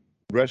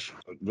rest,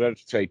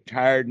 let's say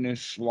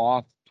tiredness,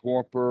 sloth,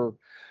 torpor,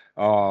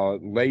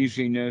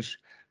 laziness,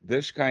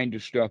 this kind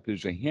of stuff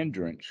is a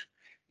hindrance.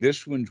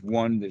 This one's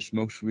one that's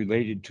most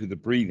related to the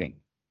breathing.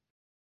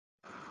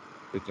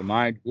 That the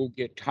mind will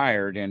get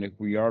tired, and if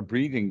we are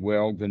breathing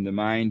well, then the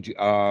mind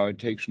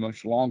takes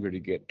much longer to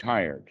get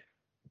tired.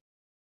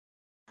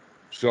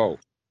 So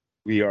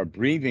we are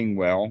breathing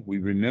well. We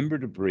remember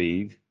to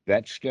breathe.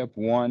 That's step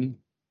one,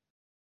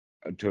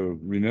 to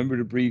remember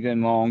to breathe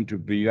in long, to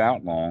breathe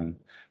out long.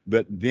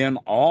 But then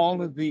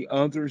all of the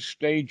other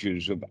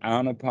stages of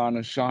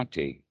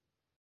Anapanasati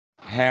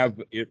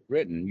have it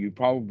written. You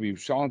probably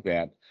saw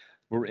that.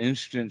 For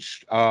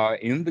instance,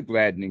 in the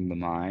gladdening the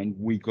mind,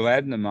 we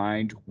gladden the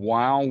mind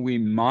while we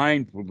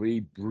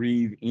mindfully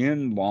breathe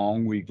in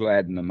long, we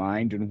gladden the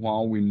mind, and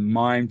while we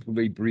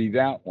mindfully breathe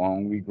out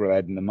long, we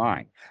gladden the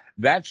mind.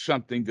 That's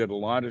something that a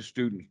lot of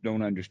students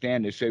don't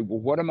understand. They say, well,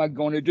 what am I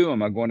going to do?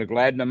 Am I going to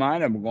gladden the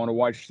mind? Am I going to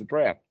watch the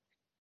breath?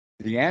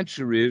 The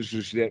answer is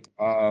that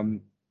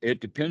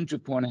it depends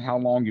upon how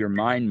long your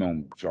mind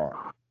moments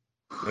are.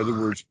 In other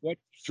words, what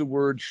does the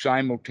word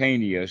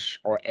simultaneous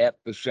or at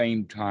the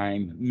same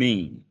time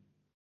mean?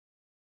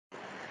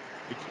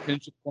 It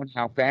depends upon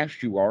how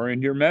fast you are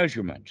in your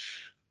measurements.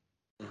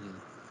 Hmm.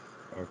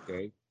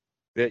 Okay.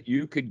 That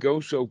you could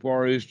go so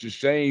far as to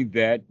say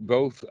that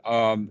both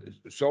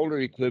solar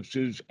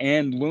eclipses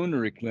and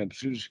lunar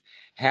eclipses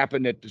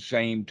happen at the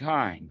same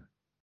time.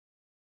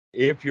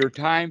 If your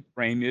time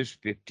frame is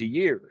 50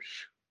 years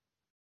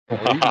or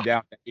even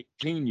down to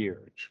 18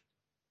 years.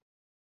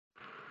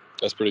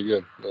 That's pretty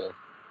good. Yeah.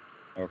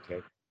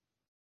 Okay.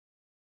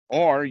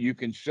 Or you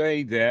can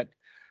say that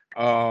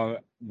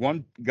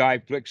one guy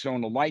flicks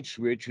on a light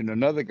switch and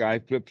another guy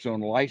flips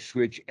on a light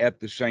switch at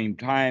the same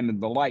time,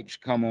 and the lights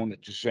come on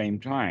at the same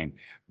time.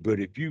 But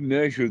if you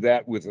measure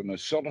that with an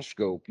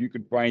oscilloscope, you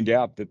can find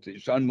out that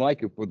it's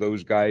unlikely for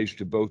those guys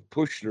to both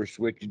push their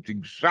switch at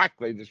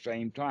exactly the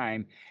same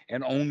time.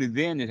 And only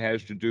then it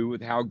has to do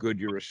with how good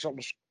your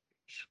oscilloscope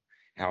is,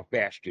 how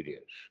fast it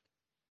is.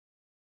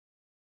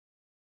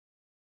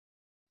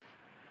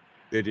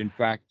 That in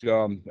fact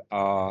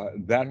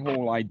that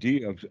whole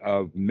idea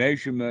of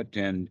measurement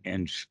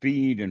and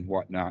speed and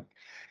whatnot,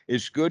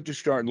 it's good to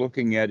start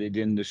looking at it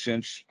in the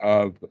sense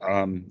of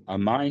a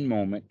mind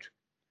moment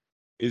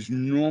is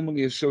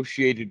normally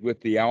associated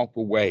with the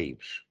alpha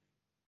waves.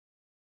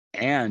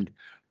 And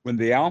when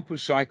the alpha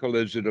cycle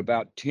is at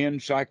about 10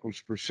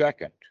 cycles per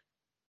second,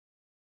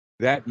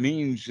 that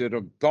means that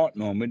a thought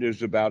moment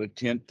is about a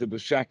tenth of a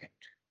second.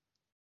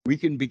 We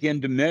can begin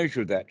to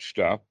measure that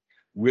stuff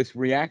with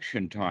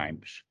reaction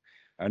times.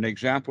 An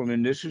example,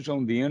 and this is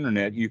on the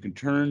internet, you can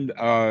turn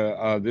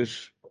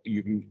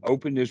you can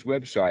open this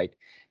website,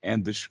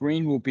 and the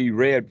screen will be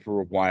red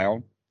for a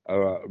while,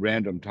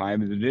 random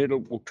time, and then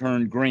it will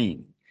turn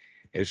green.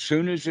 As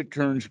soon as it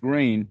turns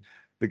green,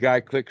 the guy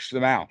clicks the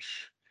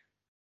mouse.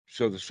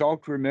 So the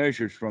software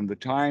measures from the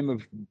time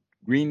of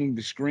greening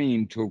the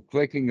screen to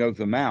clicking of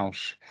the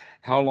mouse,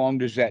 how long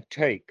does that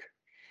take?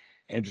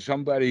 And to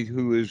somebody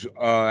who is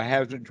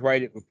hasn't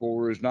tried it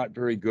before, is not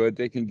very good,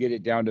 they can get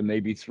it down to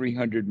maybe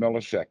 300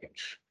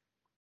 milliseconds.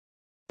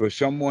 But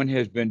someone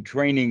has been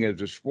training as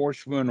a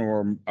sportsman,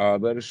 or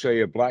let us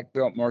say a black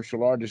belt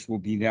martial artist, will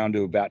be down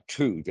to about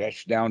two.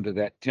 That's down to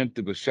that tenth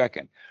of a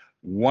second.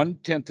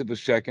 1/10 of a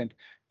second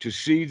to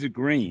see the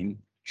green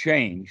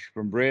change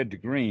from red to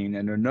green,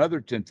 and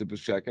another tenth of a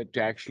second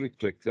to actually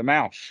click the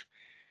mouse.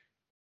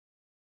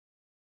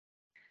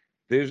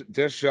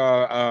 This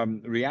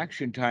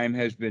reaction time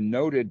has been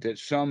noted that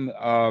some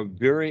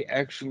very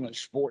excellent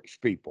sports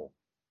people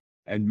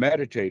and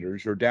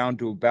meditators are down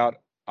to about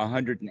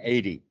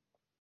 180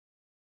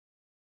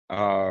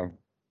 uh,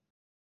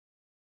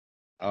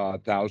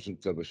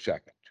 thousandths of a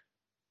second.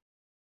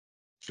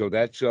 So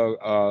that's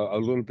a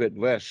little bit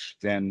less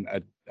than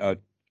a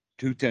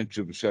 2/10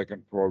 of a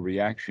second for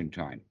reaction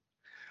time.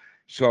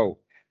 So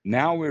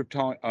now we're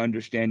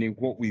understanding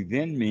what we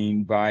then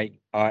mean by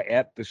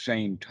at the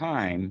same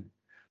time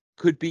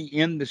could be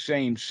in the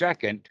same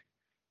second.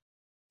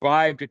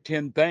 5 to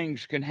 10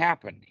 things can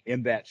happen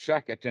in that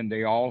second, and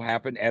they all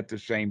happen at the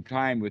same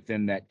time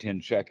within that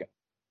 10 seconds.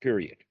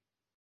 period.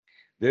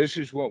 This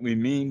is what we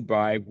mean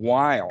by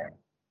while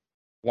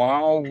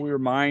we're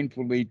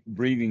mindfully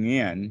breathing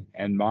in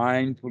and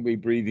mindfully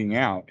breathing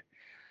out.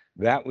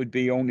 That would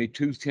be only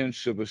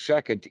 2/10 of a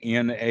second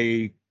in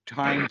a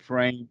time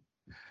frame.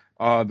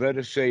 Let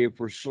us say if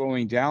we're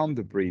slowing down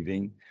the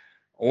breathing,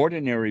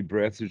 ordinary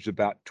breath is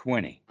about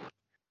 20.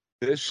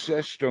 This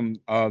system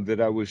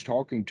that I was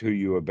talking to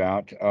you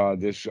about,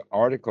 this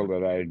article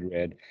that I had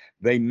read,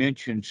 they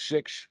mentioned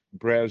 6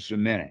 breaths a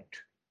minute.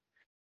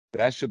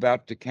 That's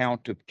about the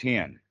count of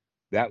 10.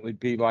 That would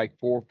be like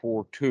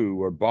 4-4-2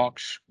 or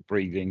box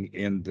breathing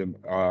in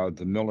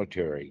the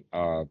military.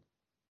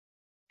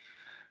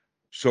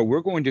 So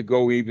we're going to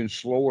go even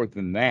slower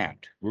than that.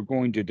 We're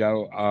going to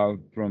go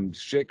from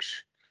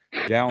 6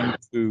 down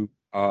to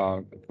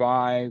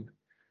 5,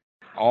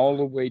 all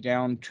the way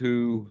down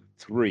to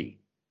 3.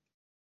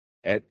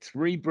 At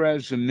 3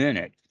 breaths a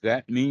minute,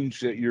 that means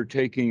that you're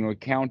taking a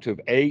count of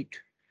 8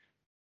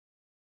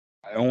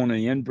 on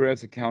the in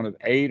breath, a count of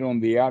 8 on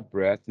the out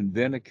breath, and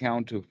then a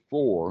count of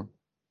 4.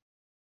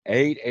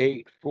 8,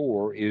 8,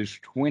 4 is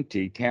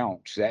 20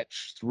 counts.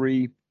 That's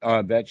three.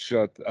 That's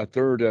a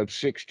third of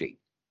 60.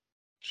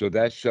 So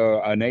that's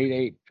an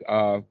 8,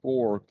 8,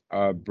 4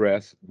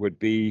 breath would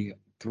be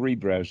 3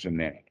 breaths a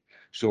minute.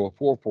 So a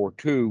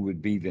 4-4-2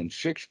 would be then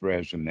 6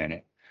 breaths a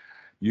minute.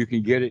 You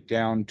can get it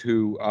down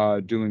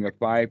to doing a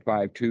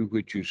 5-5-2,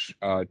 which is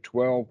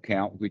 12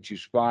 count, which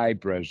is 5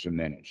 breaths a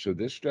minute. So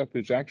this stuff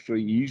is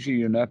actually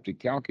easy enough to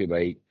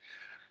calculate,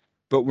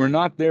 but we're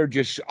not there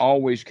just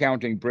always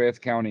counting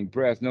breath, counting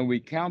breath. No, we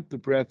count the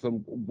breath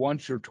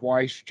once or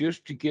twice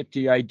just to get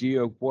the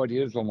idea of what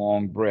is a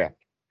long breath.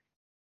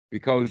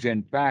 Because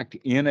in fact,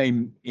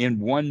 in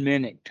 1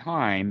 minute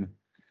time,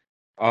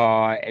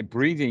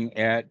 breathing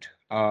at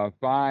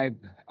 5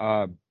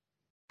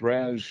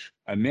 breaths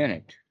a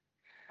minute,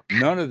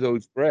 none of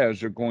those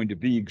breaths are going to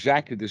be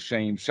exactly the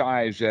same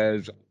size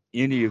as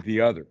any of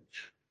the others.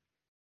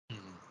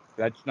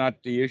 That's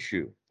not the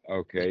issue.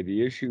 Okay,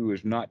 the issue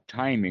is not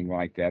timing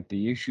like that.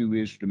 The issue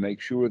is to make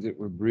sure that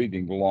we're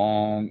breathing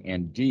long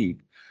and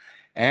deep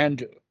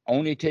and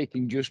only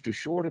taking just a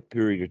shorter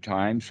period of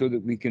time so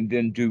that we can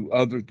then do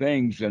other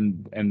things.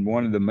 And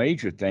one of the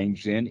major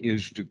things then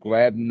is to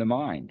gladden the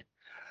mind.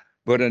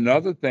 But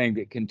another thing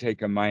that can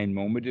take a mind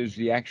moment is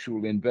the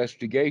actual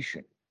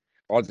investigation,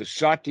 or the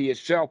sati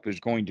itself is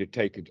going to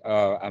take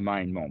a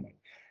mind moment.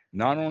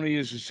 Not only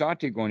is the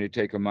sati going to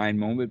take a mind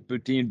moment,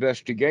 but the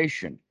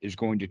investigation is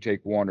going to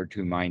take 1 or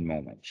 2 mind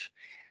moments.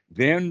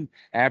 Then,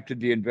 after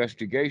the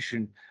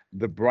investigation,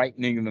 the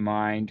brightening of the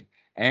mind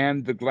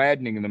and the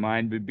gladdening of the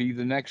mind would be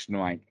the next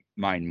mind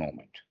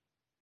moment.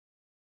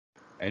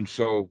 And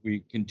so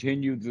we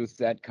continue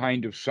that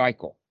kind of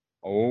cycle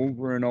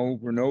over and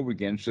over and over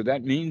again. So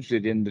that means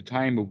that in the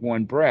time of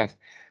one breath,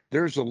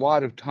 there's a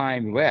lot of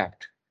time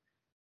left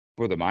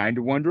for the mind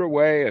to wander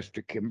away, us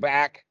to come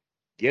back,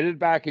 get it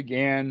back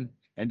again,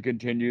 and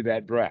continue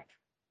that breath.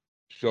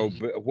 So,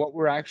 but what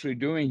we're actually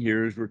doing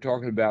here is we're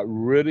talking about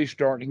really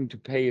starting to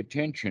pay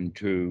attention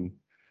to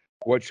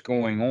what's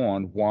going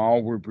on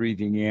while we're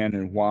breathing in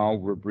and while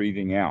we're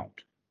breathing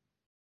out.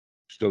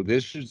 So,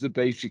 this is the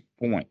basic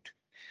point.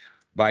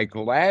 By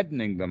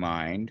gladdening the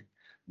mind,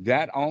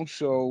 that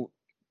also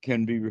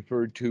can be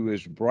referred to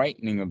as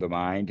brightening of the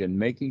mind and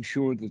making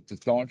sure that the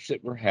thoughts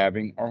that we're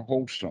having are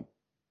wholesome.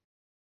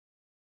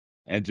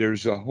 And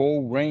there's a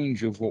whole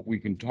range of what we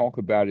can talk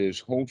about as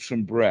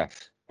wholesome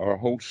breath or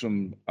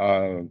wholesome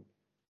um,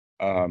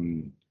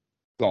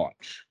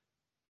 thoughts.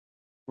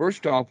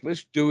 First off,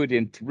 let's do it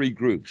in 3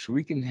 groups.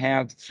 We can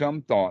have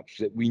some thoughts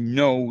that we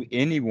know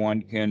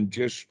anyone can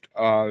just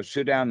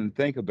sit down and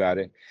think about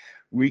it.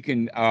 We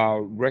can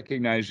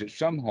recognize that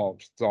some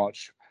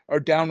thoughts are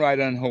downright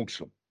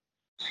unwholesome,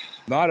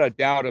 not a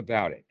doubt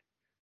about it.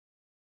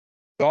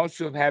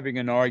 Thoughts of having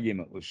an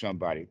argument with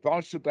somebody,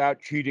 thoughts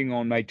about cheating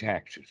on my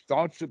taxes,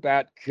 thoughts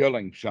about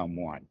killing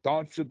someone,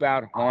 thoughts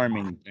about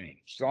harming things,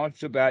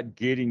 thoughts about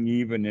getting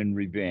even in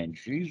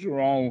revenge. These are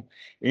all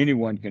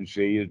anyone can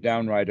see as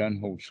downright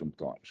unwholesome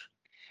thoughts.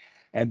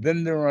 And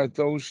then there are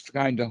those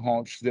kind of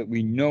thoughts that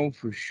we know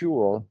for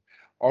sure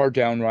are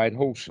downright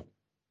wholesome.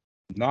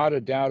 Not a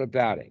doubt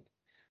about it.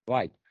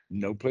 Like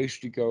no place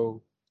to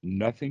go,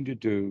 nothing to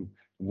do.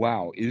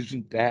 Wow,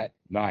 isn't that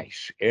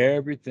nice?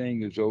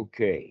 Everything is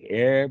okay.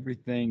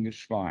 Everything is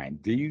fine.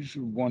 These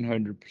are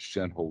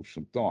 100%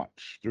 wholesome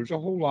thoughts. There's a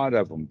whole lot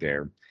of them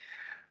there.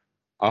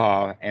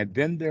 And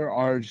then there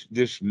are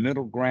this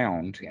middle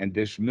ground, and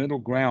this middle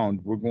ground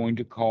we're going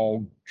to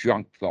call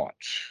junk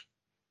thoughts.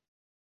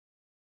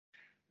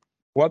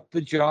 What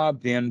the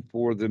job then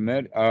for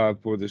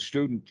the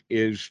student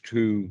is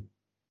to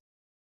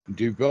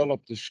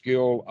develop the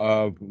skill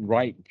of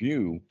right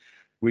view,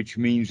 which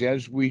means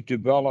as we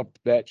develop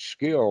that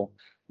skill,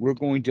 we're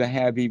going to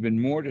have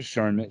even more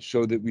discernment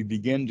so that we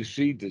begin to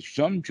see that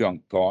some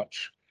junk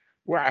thoughts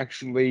were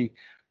actually,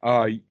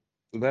 uh,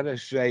 let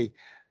us say,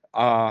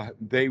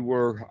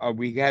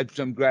 we had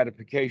some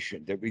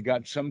gratification, that we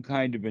got some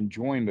kind of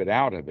enjoyment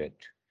out of it.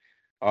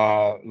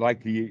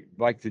 like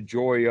the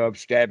joy of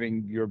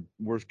stabbing your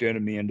worst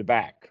enemy in the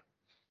back.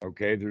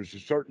 Okay, there's a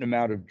certain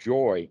amount of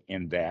joy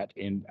in that,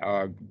 in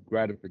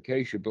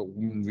gratification, but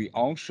when we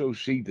also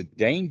see the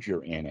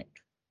danger in it,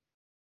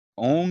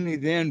 only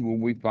then will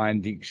we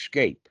find the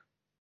escape.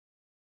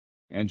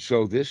 And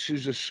so this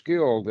is a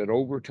skill that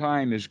over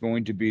time is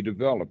going to be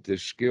developed,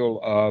 this skill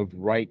of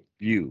right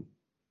view.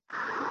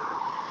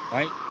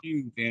 Right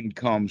view then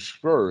comes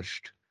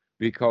first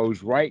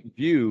because right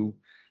view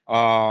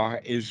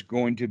is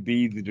going to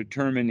be the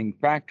determining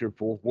factor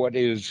for what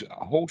is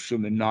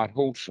wholesome and not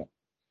wholesome.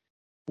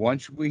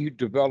 Once we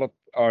develop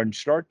and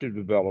start to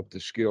develop the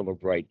skill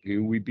of right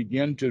view, we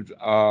begin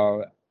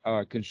to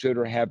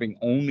consider having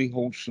only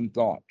wholesome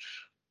thoughts.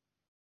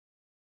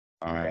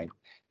 All right.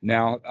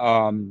 Now,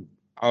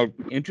 I'll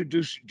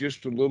introduce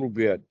just a little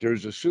bit.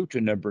 There's a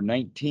sutta number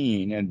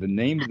 19, and the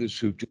name of the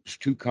sutta is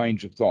Two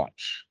Kinds of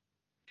Thoughts.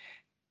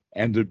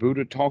 And the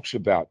Buddha talks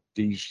about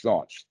these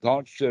thoughts,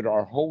 thoughts that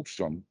are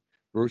wholesome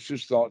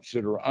versus thoughts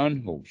that are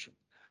unwholesome,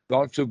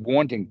 thoughts of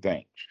wanting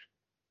things,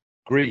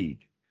 greed,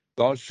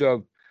 thoughts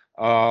of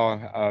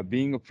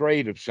being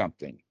afraid of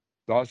something,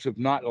 thoughts of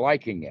not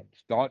liking it,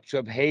 thoughts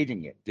of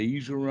hating it.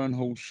 These are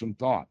unwholesome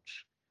thoughts.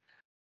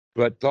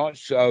 But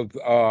thoughts of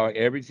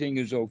everything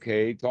is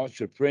okay,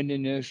 thoughts of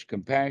friendliness,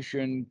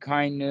 compassion,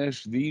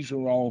 kindness, these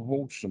are all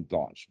wholesome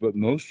thoughts. But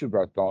most of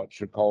our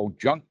thoughts are called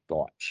junk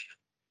thoughts.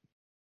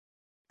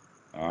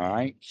 All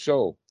right.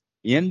 So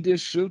in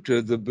this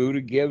sutta, the Buddha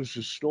gives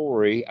a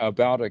story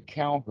about a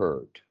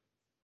cowherd.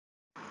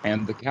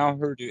 And the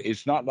cowherd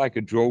is not like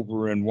a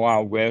drover in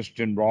Wild West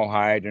and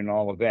rawhide and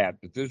all of that,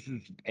 but this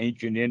is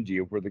ancient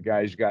India where the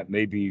guy's got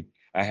maybe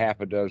a half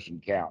a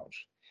dozen cows.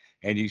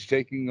 And he's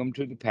taking them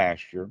to the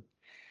pasture.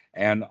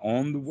 And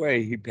on the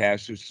way, he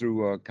passes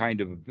through a kind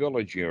of a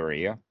village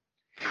area.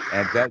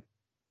 And that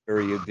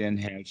area then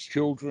has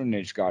children.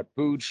 It's got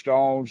food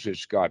stalls.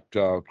 It's got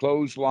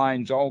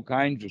clotheslines, all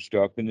kinds of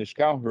stuff. And this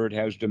cowherd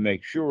has to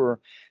make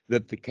sure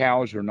that the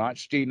cows are not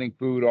stealing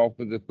food off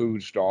of the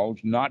food stalls,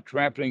 not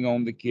trampling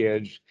on the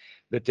kids,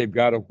 that they've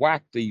got to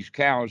whack these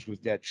cows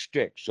with that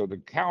stick. So the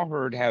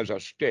cowherd has a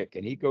stick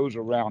and he goes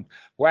around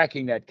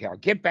whacking that cow.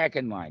 Get back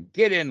in line.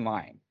 Get in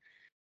line.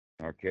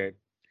 Okay.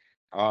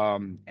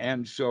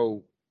 And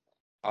so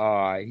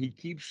he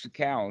keeps the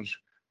cows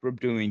from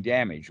doing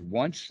damage.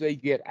 Once they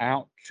get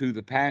out to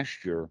the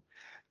pasture,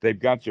 they've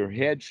got their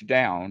heads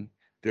down,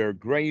 they're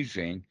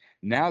grazing.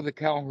 Now the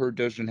cowherd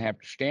doesn't have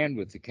to stand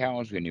with the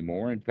cows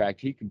anymore. In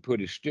fact, he can put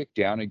his stick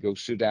down and go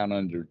sit down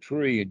under a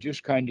tree and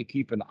just kind of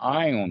keep an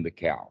eye on the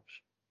cows.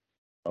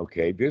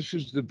 Okay, this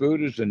is the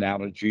Buddha's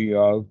analogy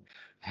of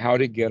how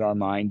to get our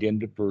mind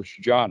into first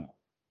jhana.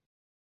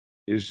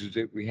 Is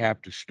that we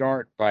have to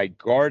start by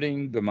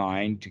guarding the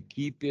mind to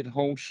keep it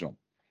wholesome.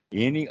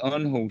 Any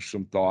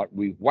unwholesome thought,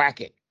 we whack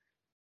it.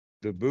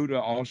 The Buddha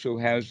also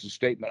has the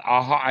statement,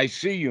 aha, I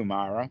see you,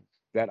 Mara.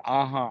 That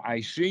aha, I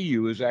see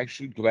you is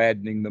actually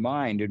gladdening the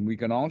mind. And we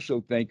can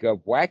also think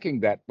of whacking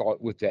that thought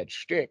with that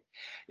stick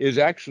is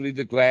actually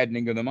the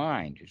gladdening of the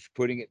mind. It's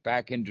putting it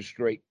back into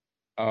straight,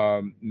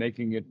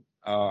 making it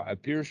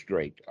appear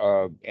straight,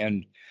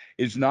 and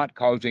is not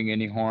causing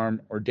any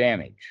harm or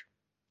damage.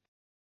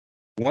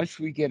 Once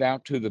we get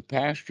out to the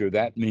pasture,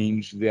 that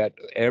means that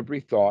every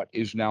thought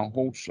is now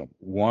wholesome.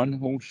 One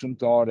wholesome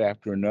thought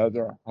after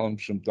another,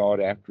 wholesome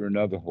thought after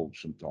another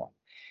wholesome thought.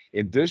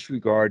 In this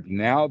regard,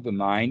 now the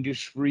mind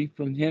is free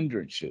from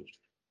hindrances.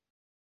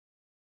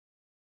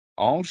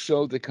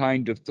 Also, the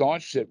kind of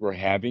thoughts that we're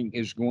having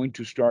is going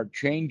to start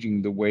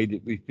changing the way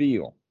that we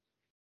feel.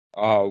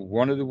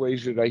 One of the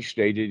ways that I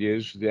stated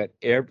is that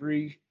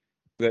every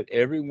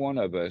one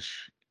of us,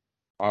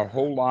 our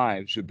whole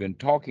lives, have been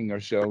talking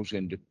ourselves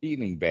into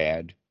feeling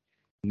bad.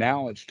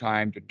 Now it's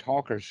time to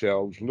talk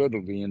ourselves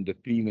literally into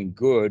feeling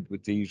good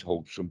with these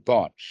wholesome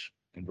thoughts.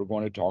 And we're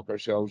going to talk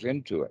ourselves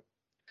into it.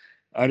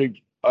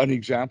 An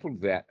example of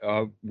that,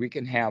 we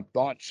can have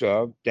thoughts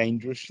of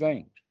dangerous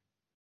things.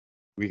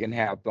 We can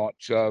have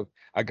thoughts of,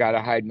 I got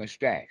to hide my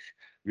stash.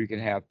 We can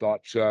have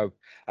thoughts of,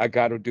 I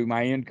got to do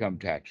my income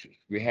taxes.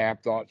 We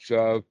have thoughts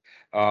of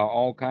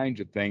all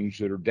kinds of things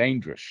that are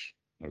dangerous.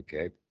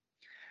 Okay.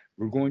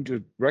 We're going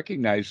to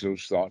recognize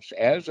those thoughts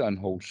as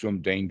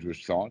unwholesome,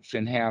 dangerous thoughts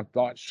and have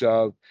thoughts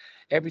of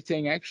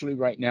everything actually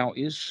right now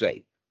is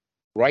safe,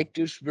 right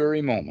this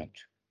very moment.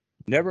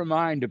 Never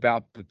mind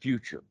about the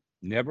future,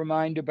 never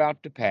mind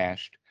about the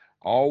past.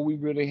 All we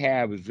really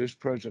have is this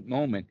present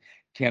moment.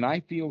 Can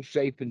I feel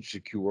safe and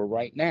secure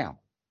right now?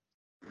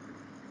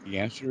 The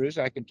answer is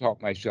I can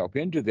talk myself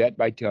into that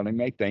by telling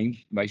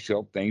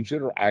myself things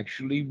that are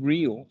actually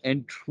real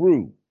and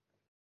true.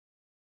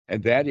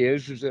 And that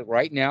is that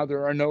right now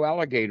there are no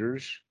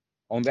alligators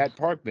on that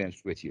park bench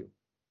with you.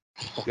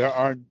 There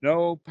are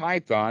no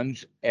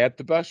pythons at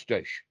the bus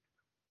station.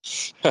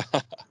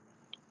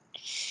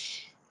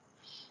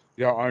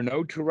 There are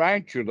no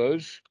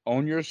tarantulas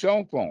on your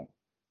cell phone.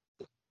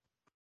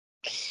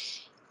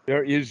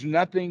 There is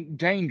nothing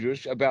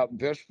dangerous about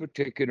this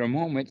particular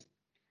moment.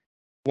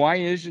 Why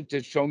is it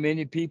that so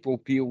many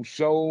people feel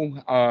so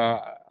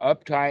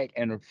uptight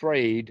and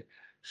afraid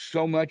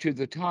so much of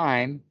the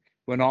time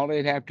when all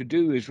they'd have to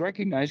do is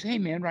recognize, hey,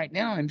 man, right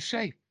now I'm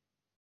safe.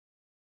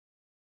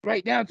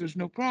 Right now, there's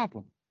no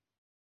problem.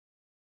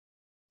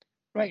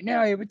 Right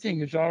now,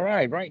 everything is all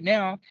right. Right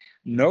now,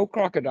 no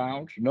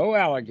crocodiles, no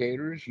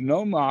alligators,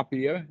 no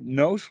mafia,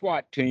 no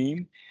SWAT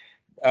team,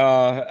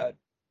 uh,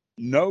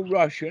 no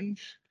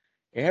Russians.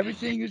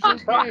 Everything is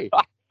okay.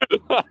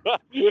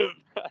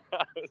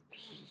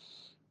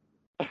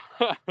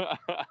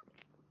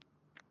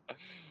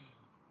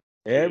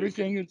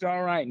 Everything is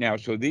all right now.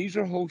 So these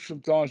are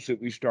wholesome thoughts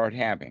that we start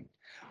having.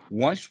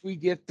 Once we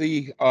get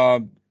the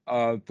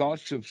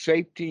thoughts of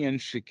safety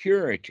and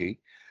security,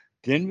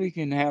 then we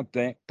can have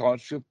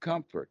thoughts of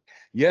comfort.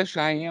 Yes,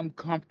 I am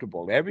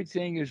comfortable.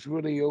 Everything is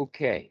really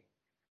okay.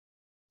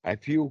 I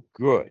feel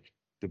good.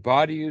 The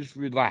body is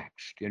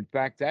relaxed. In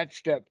fact, that's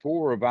step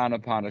 4 of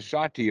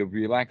Anapanasati, of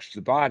relax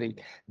the body.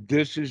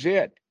 This is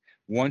it.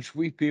 Once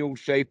we feel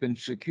safe and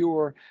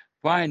secure,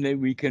 finally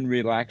we can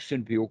relax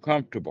and feel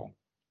comfortable.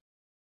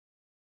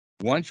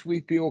 Once we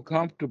feel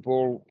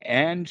comfortable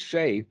and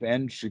safe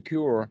and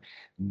secure,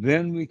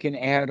 then we can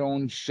add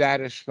on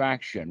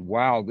satisfaction.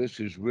 Wow,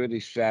 this is really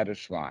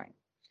satisfying.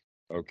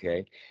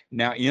 Okay.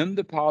 Now, in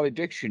the Pali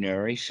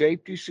Dictionary,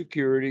 safety,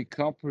 security,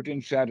 comfort,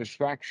 and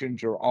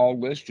satisfactions are all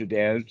listed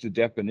as the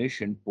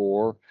definition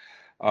for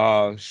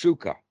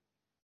sukha.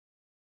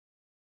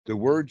 The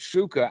word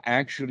sukha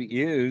actually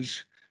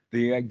is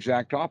the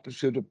exact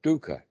opposite of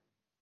dukkha.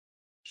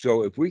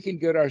 So, if we can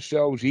get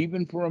ourselves,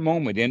 even for a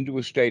moment, into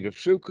a state of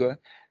sukha,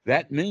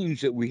 that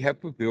means that we have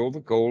fulfilled the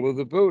goal of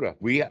the Buddha.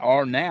 We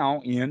are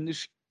now in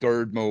this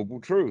third noble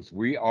truth.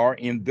 We are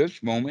in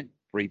this moment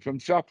free from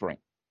suffering.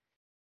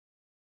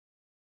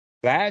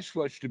 That's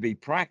what's to be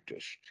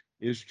practiced,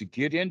 is to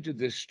get into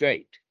this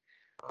state.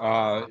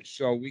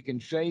 So we can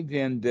say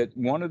then that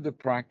one of the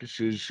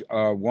practices,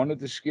 one of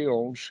the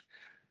skills,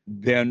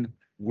 then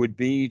would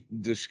be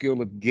the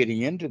skill of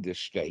getting into this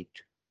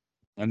state,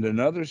 and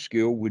another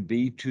skill would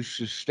be to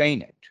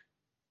sustain it.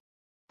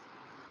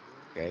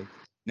 Okay.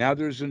 Now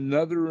there's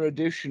another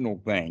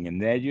additional thing,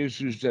 and that is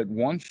that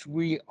once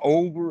we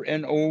over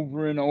and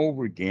over and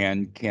over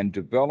again can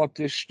develop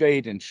this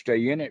state and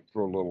stay in it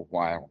for a little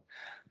while,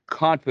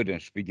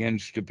 confidence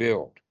begins to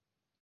build.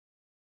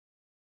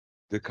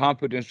 The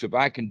confidence of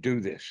I can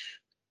do this.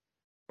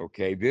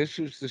 Okay, this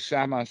is the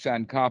Sama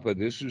Sankappa.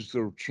 This is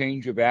the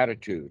change of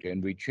attitude.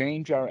 And we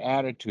change our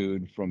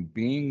attitude from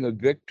being a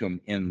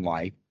victim in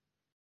life,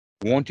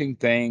 wanting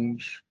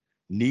things,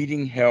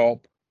 needing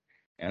help,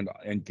 and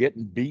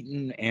getting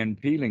beaten and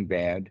feeling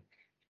bad,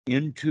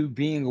 into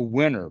being a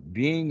winner,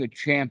 being a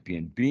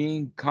champion,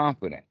 being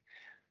confident,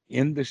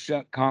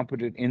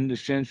 confident in the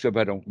sense of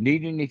I don't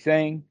need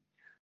anything,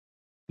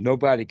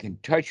 nobody can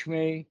touch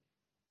me,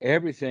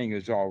 everything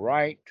is all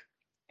right.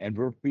 And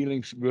we're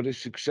feeling really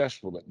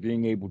successful at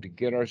being able to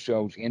get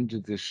ourselves into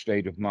this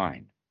state of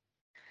mind.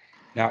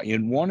 Now,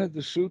 in one of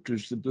the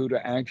sutras, the Buddha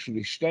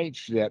actually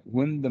states that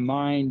when the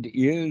mind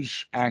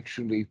is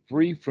actually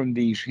free from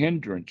these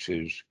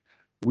hindrances,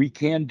 we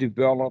can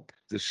develop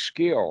the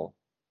skill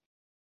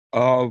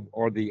of,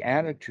 or the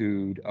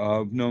attitude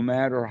of, no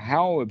matter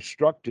how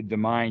obstructed the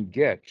mind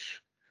gets,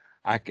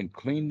 I can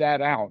clean that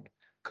out,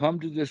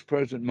 come to this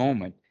present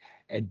moment,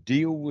 and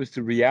deal with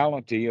the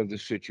reality of the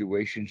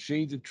situation,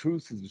 see the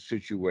truth of the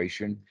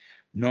situation,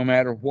 no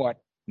matter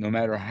what, no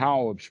matter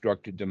how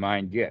obstructed the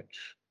mind gets.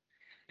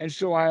 And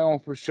so I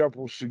offer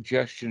several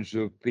suggestions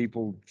of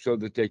people so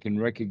that they can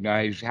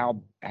recognize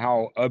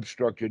how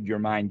obstructed your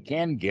mind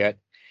can get.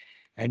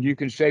 And you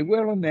can say,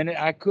 well, a minute,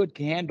 I could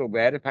handle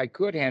that. If I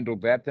could handle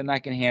that, then I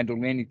can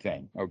handle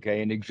anything.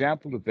 Okay. An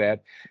example of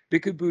that,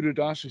 Bhikkhu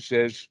Buddhadasa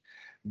says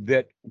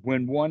that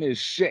when one is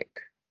sick,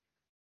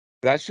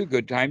 that's a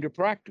good time to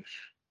practice.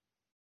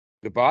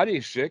 The body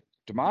is sick,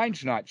 the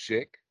mind's not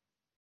sick.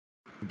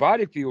 The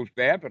body feels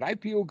bad, but I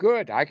feel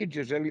good. I could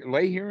just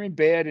lay here in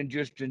bed and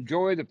just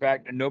enjoy the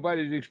fact that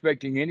nobody's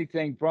expecting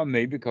anything from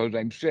me because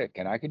I'm sick,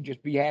 and I can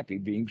just be happy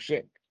being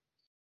sick.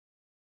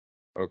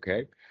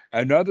 Okay.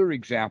 Another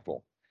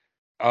example.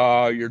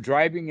 You're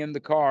driving in the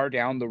car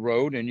down the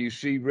road and you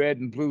see red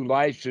and blue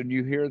lights and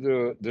you hear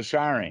the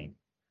siren.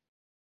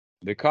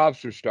 The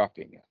cops are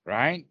stopping you,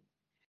 right?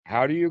 How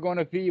are you going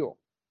to feel?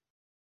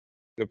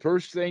 The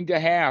first thing to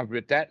have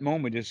at that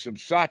moment is some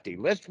sati.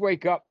 Let's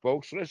wake up,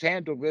 folks. Let's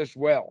handle this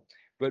well.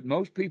 But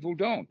most people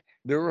don't.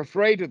 They're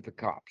afraid of the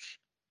cops.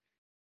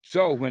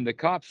 So when the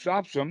cop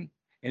stops them,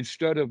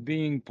 instead of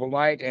being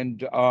polite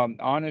and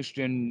honest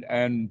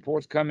and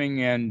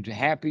forthcoming and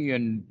happy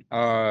and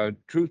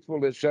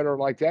truthful, etc.,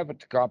 like that with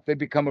the cop, they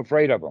become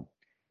afraid of them.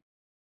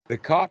 The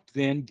cop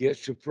then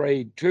gets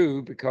afraid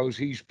too because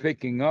he's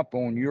picking up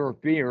on your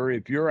fear.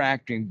 If you're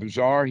acting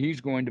bizarre, he's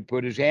going to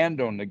put his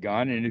hand on the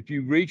gun. And if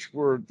you reach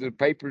for the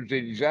papers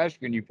that he's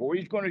asking you for,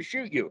 he's going to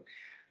shoot you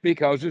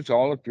because it's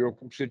all a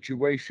fearful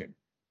situation.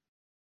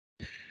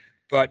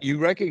 But you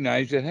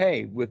recognize that,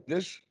 hey, with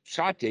this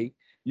sati,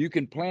 you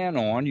can plan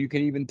on, you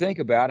can even think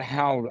about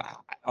how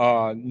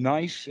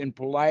nice and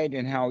polite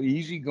and how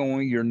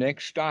easygoing your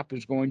next stop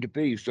is going to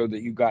be so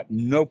that you got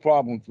no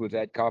problems with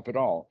that cop at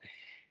all.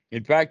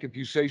 In fact, if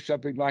you say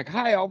something like,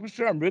 "Hi,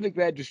 officer, I'm really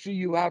glad to see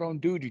you out on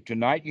duty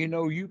tonight. You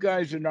know, you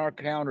guys in our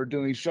town are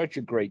doing such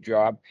a great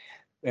job.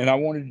 And I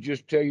wanted to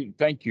just tell you,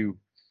 thank you."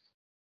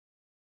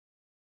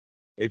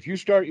 If you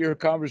start your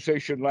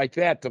conversation like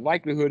that, the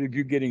likelihood of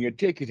you getting a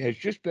ticket has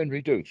just been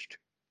reduced.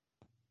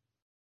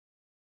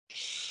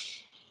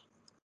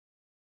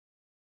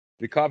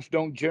 The cops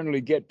don't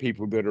generally get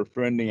people that are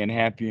friendly and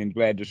happy and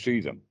glad to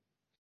see them.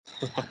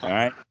 All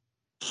right.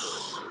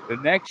 The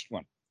next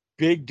one,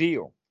 big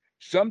deal.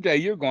 Someday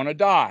you're going to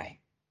die.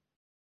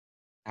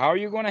 How are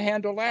you going to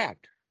handle that?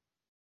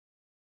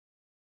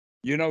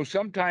 You know,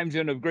 sometimes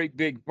in a great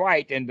big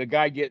fight and the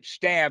guy gets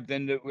stabbed,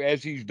 and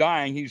as he's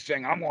dying, he's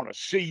saying, "I'm going to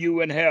see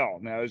you in hell."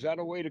 Now, is that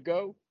a way to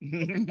go?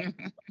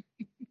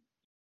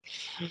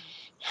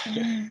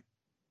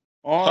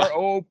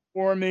 R.O.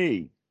 for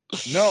me.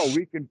 No,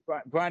 we can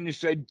finally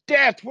say,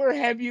 "Death, where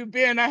have you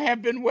been? I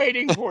have been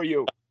waiting for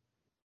you.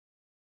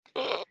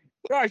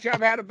 Gosh,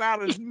 I've had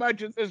about as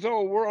much of this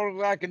whole world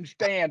as I can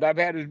stand. I've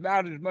had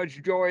about as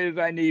much joy as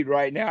I need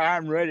right now.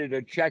 I'm ready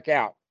to check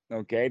out."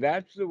 Okay,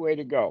 that's the way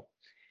to go,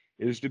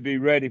 is to be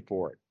ready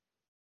for it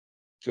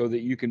so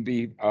that you can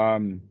be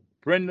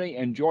friendly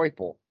and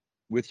joyful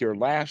with your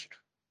last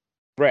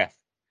breath,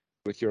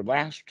 with your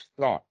last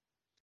thought.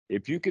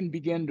 If you can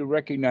begin to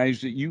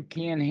recognize that you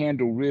can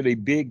handle really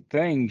big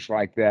things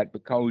like that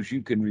because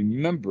you can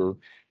remember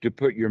to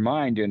put your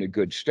mind in a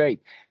good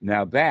state,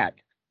 now that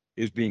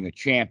is being a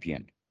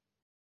champion,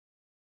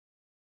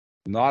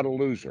 not a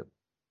loser.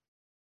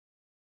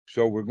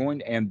 So we're going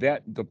to, and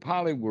that the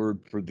Pali word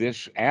for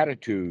this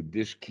attitude,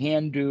 this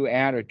can do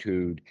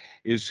attitude,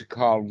 is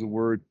called the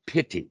word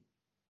piti.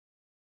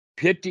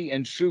 Piti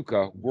and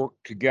sukha work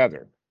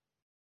together.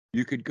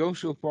 You could go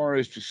so far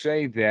as to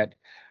say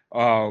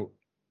uh,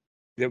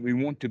 that we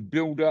want to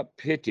build up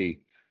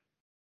piti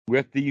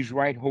with these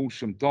right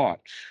wholesome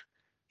thoughts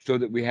so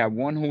that we have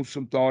one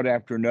wholesome thought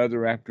after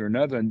another.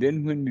 And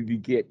then when we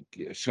get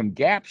some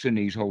gaps in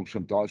these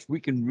wholesome thoughts, we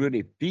can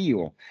really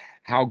feel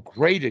how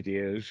great it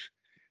is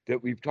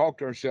that we've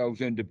talked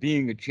ourselves into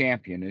being a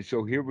champion. And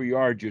so here we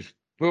are, just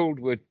filled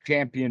with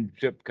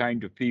championship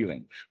kind of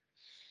feelings.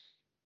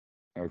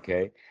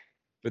 Okay.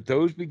 But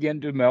those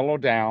begin to mellow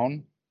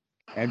down,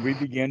 and we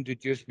begin to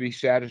just be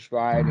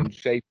satisfied and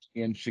safe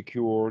and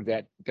secure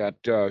that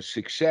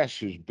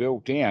success is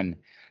built in,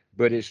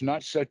 but it's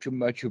not such a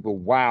much of a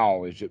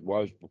wow as it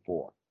was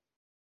before.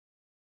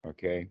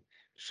 Okay,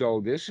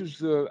 so this is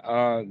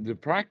the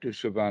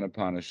practice of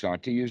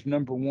Anapanasati. Is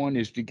number one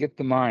is to get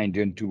the mind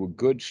into a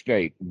good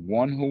state,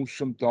 one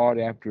wholesome thought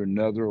after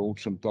another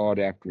wholesome thought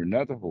after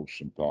another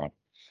wholesome thought,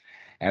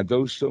 and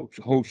those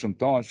wholesome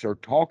thoughts are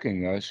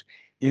talking us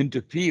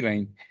into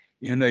feeling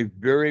in a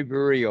very,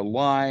 very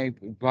alive,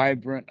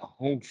 vibrant,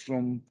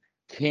 wholesome,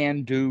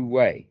 can do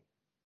way.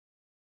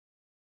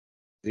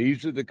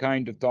 These are the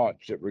kind of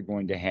thoughts that we're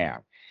going to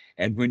have.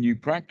 And when you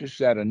practice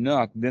that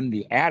enough, then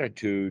the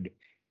attitude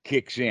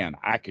kicks in.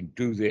 I can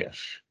do this.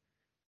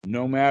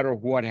 No matter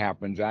what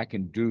happens, I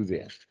can do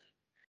this.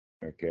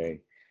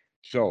 Okay.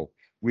 So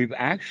we've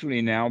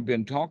actually now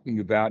been talking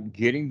about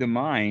getting the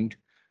mind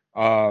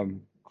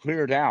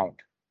cleared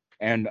out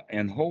and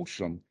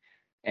wholesome.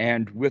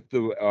 And with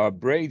the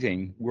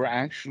breathing, we're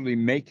actually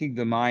making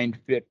the mind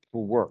fit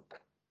for work.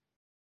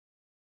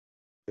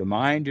 The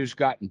mind has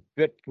gotten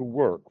fit for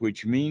work,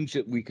 which means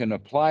that we can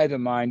apply the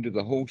mind to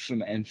the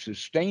wholesome and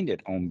sustain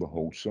it on the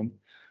wholesome.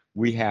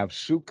 We have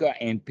sukha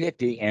and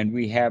piti, and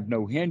we have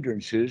no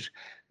hindrances.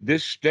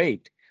 This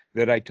state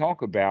that I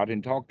talk about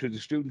and talk to the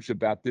students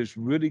about, this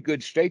really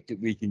good state that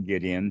we can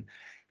get in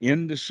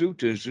the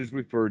suttas is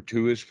referred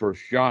to as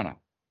first jhana.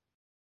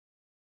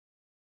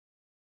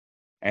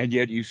 And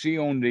yet you see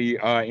on the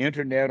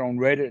internet, on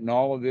Reddit, and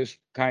all of this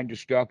kind of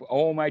stuff,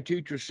 "Oh, my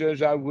teacher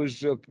says I was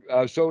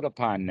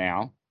sotapan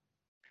now,"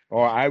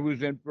 or "I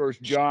was in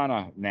first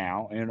jhana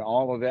now," and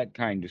all of that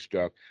kind of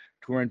stuff.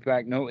 To where, in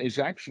fact, no, it's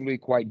actually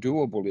quite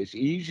doable. It's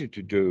easy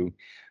to do,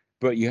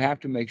 but you have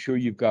to make sure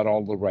you've got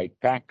all the right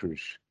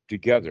factors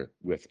together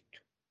with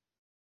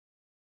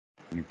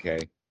it.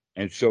 Okay.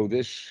 And so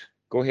this,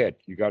 go ahead.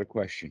 You got a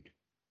question?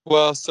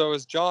 Well, so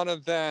is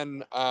jhana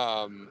then?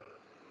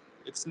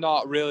 It's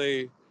not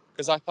really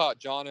because I thought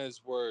jhanas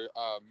were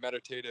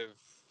meditative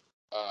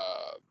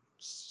uh,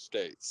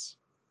 states,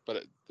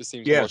 but this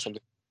seems more Yes.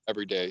 something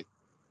everyday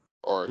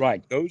or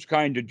Right. Those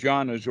kind of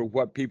jhanas are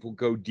what people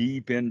go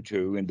deep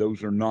into, and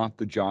those are not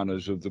the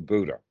jhanas of the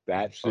Buddha.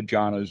 That's the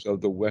jhanas of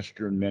the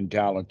Western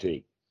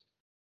mentality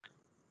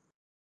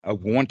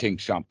of wanting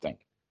something.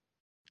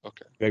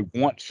 okay. They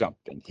want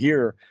something.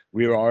 Here,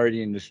 we are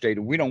already in the state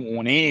of we don't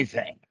want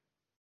anything.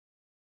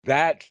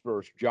 That's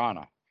first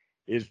jhana,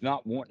 is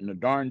not wanting a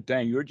darn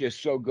thing. You're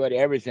just so good.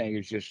 Everything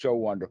is just so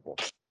wonderful.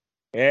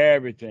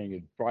 Everything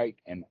is bright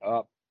and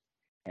up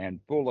and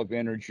full of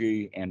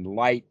energy and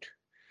light.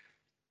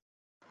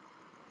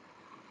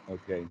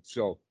 Okay,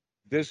 so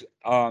this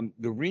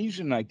the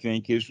reason I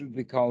think is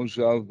because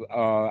of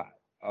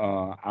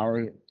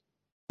our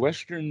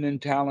Western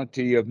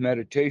mentality of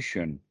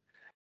meditation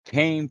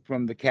came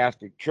from the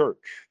Catholic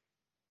Church,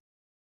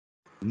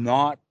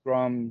 not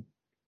from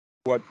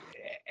what,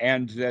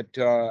 and that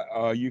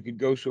you could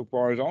go so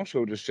far as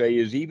also to say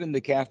is even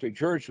the Catholic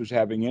Church was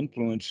having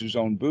influences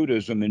on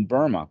Buddhism in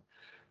Burma,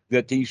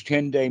 that these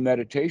 10-day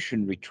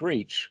meditation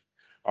retreats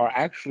are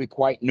actually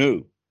quite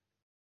new,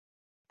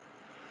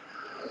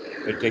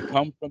 that they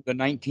come from the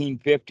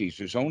 1950s.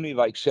 There's only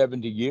like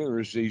 70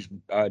 years these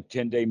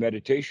 10-day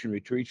meditation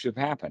retreats have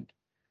happened.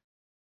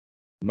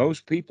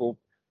 Most people,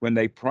 when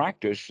they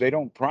practice, they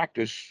don't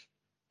practice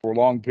for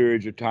long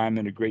periods of time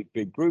in a great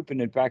big group. And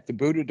in fact, the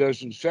Buddha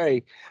doesn't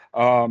say,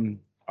 um,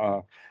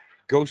 uh,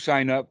 go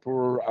sign up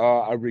for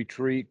a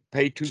retreat,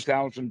 pay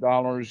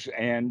 $2,000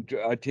 and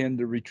attend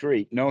the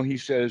retreat. No, he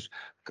says,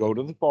 go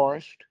to the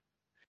forest,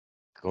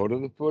 go to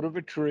the foot of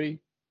a tree,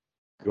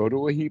 go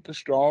to a heap of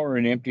straw or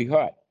an empty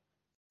hut.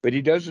 But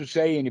he doesn't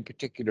say any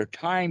particular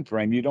time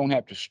frame. You don't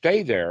have to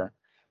stay there.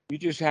 You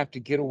just have to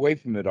get away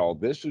from it all.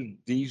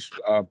 These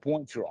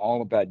points are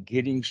all about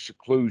getting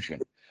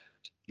seclusion,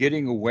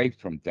 getting away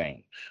from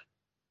things,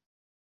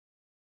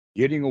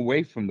 getting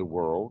away from the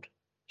world,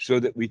 so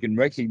that we can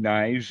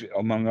recognize,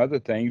 among other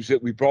things,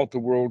 that we brought the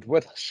world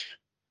with us.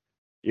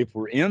 If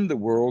we're in the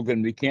world,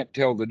 then we can't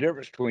tell the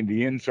difference between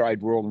the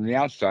inside world and the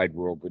outside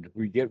world. But if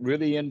we get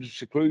really into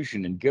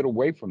seclusion and get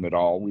away from it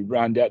all, we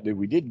find out that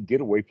we didn't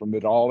get away from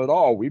it all at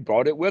all. We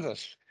brought it with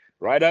us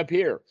right up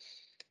here.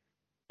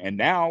 And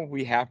now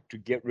we have to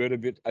get rid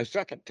of it a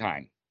second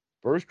time.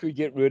 First, we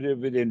get rid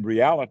of it in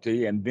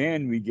reality, and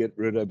then we get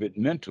rid of it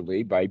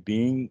mentally by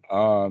being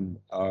on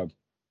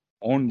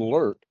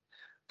alert,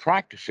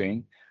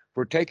 practicing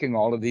for taking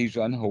all of these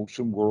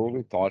unwholesome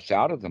worldly thoughts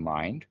out of the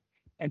mind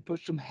and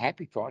put some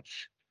happy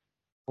thoughts,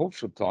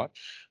 wholesome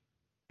thoughts,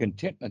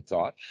 contentment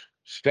thoughts,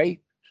 safe,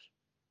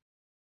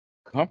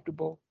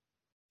 comfortable,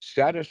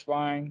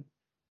 satisfying,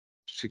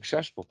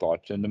 successful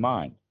thoughts in the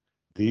mind.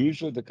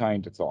 These are the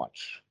kind of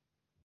thoughts.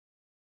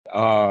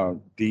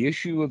 The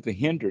issue of the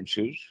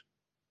hindrances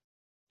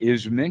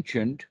is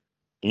mentioned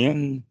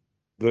in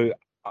the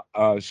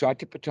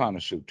Satipatthana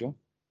Sutta.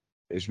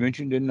 It's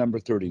mentioned in number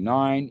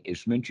 39.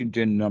 It's mentioned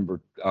in number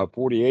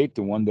 48,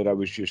 the one that I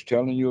was just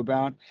telling you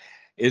about.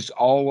 It's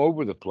all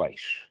over the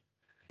place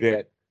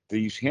that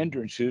these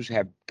hindrances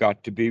have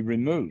got to be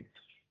removed.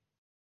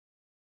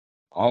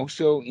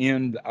 Also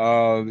in the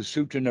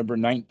Sutta number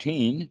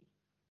 19,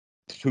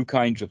 two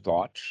kinds of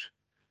thoughts.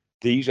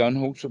 These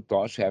unwholesome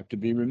thoughts have to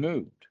be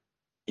removed.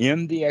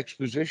 In the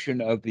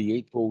exposition of the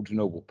Eightfold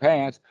Noble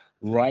Path,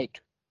 right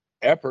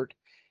effort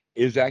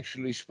is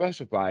actually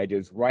specified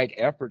as right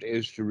effort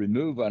is to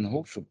remove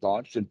unwholesome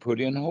thoughts and put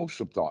in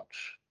wholesome thoughts.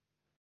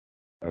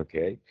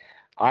 Okay.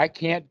 I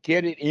can't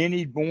get it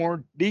any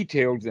more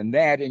detailed than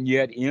that. And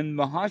yet, in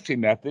Mahasi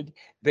method,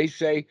 they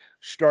say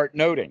start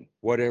noting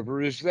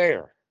whatever is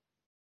there.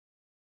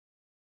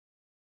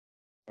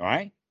 All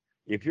right.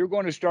 If you're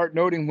going to start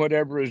noting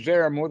whatever is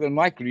there, more than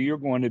likely you're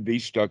going to be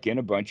stuck in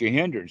a bunch of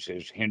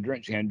hindrances.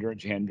 Hindrance,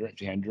 hindrance, hindrance,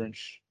 hindrance,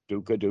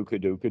 dukkha,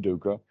 dukkha, dukkha,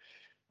 dukkha.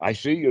 I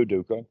see you,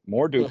 dukkha,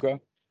 more dukkha.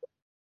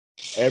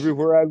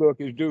 Everywhere I look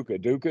is dukkha,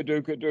 dukkha,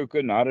 dukkha,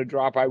 dukkha. Not a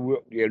drop. I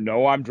will, you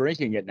know, I'm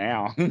drinking it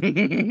now,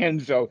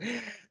 and so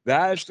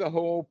that's the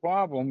whole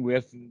problem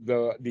with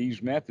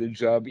these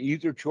methods of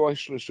either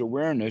choiceless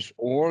awareness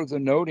or the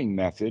noting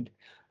method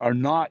are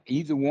not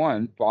either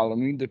one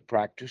following the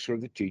practice or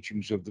the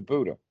teachings of the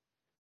Buddha.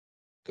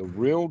 The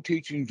real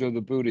teachings of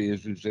the Buddha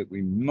is that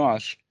we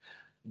must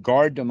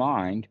guard the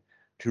mind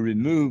to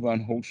remove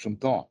unwholesome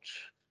thoughts.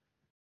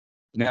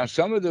 Now,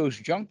 some of those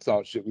junk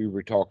thoughts that we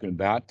were talking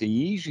about, the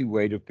easy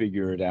way to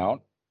figure it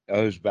out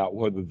is about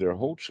whether they're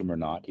wholesome or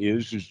not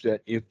is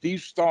that if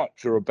these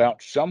thoughts are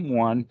about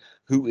someone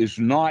who is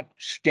not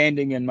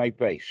standing in my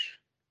face,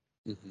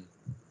 Mhm.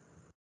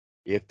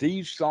 if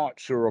these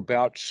thoughts are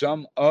about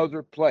some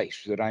other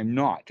place that I'm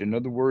not, in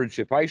other words,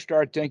 if I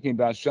start thinking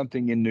about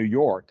something in New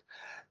York,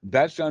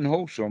 that's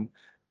unwholesome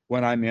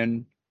when I'm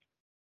in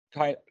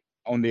Thai,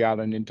 on the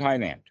island in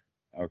Thailand.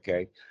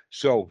 Okay.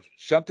 So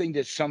something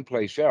that's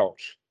someplace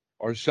else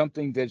or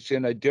something that's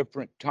in a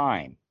different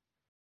time,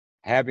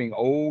 having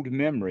old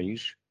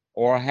memories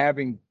or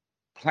having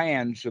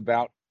plans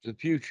about the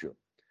future.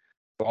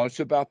 Thoughts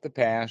about the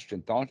past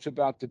and thoughts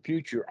about the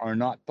future are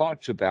not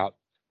thoughts about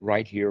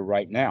right here,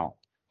 right now.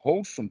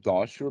 Wholesome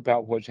thoughts are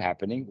about what's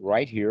happening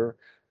right here,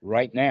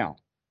 right now.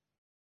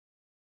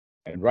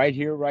 And right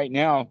here, right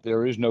now,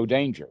 there is no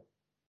danger.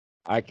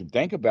 I can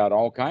think about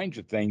all kinds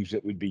of things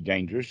that would be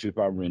dangerous if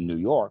I were in New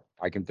York.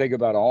 I can think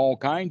about all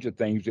kinds of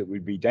things that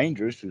would be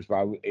dangerous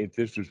if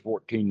this was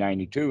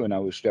 1492 and I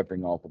was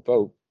stepping off a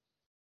boat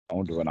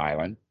onto an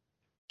island.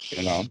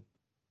 You know,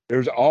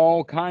 there's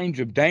all kinds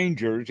of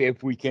dangers.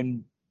 If we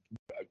can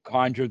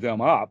conjure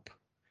them up,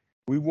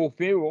 we will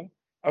feel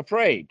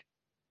afraid.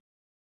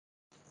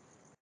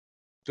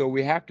 So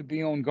we have to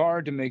be on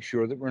guard to make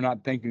sure that we're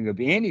not thinking of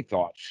any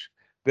thoughts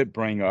that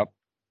bring up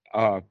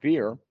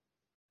fear.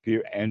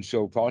 Fear, and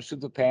so thoughts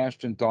of the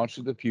past and thoughts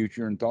of the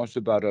future and thoughts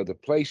about other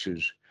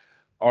places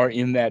are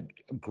in that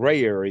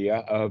gray area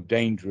of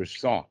dangerous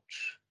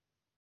thoughts.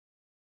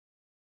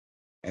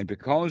 And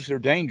because they're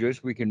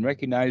dangerous, we can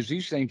recognize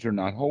these things are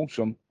not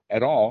wholesome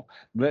at all.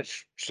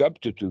 Let's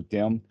substitute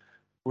them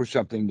for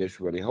something that's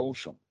really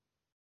wholesome.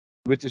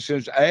 With the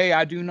sense, hey,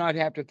 I do not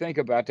have to think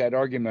about that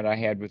argument I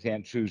had with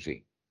Aunt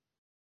Susie.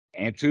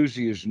 Aunt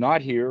Susie is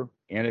not here.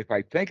 And if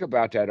I think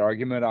about that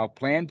argument, I'll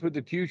plan for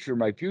the future,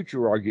 my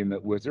future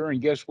argument with her.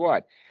 And guess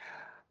what?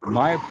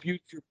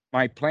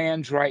 My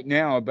plans right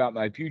now about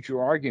my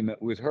future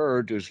argument with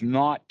her does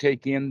not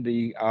take in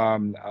the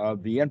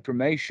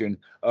information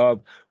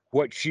of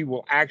what she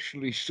will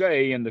actually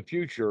say in the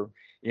future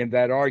in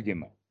that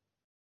argument.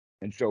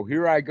 And so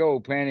here I go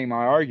planning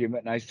my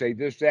argument, and I say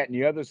this, that, and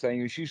the other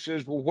thing, and she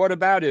says, "Well, what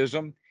about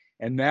ism?"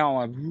 And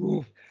now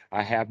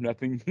I have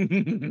nothing.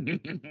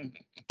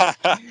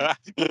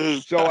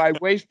 So I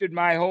wasted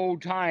my whole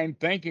time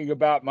thinking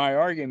about my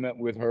argument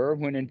with her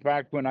when, in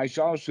fact, when I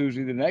saw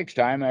Susie the next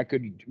time, I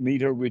could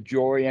meet her with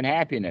joy and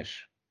happiness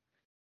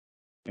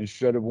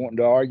instead of wanting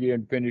to argue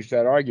and finish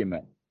that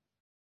argument.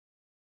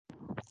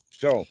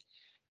 So,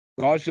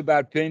 thoughts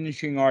about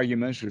finishing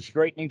arguments or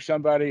straightening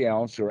somebody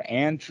else or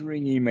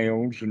answering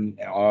emails.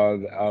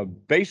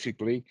 And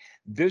basically,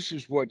 this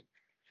is what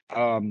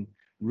um,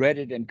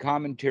 Reddit and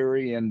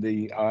commentary and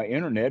the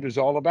internet is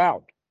all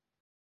about.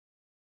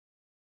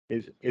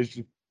 Is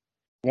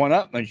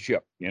one-upmanship,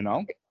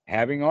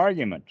 having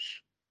arguments.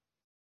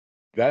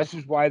 This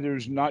is why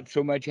there's not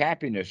so much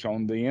happiness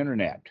on the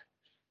internet.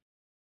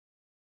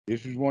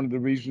 This is one of the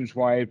reasons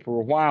why,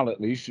 for a while at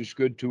least, it's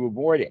good to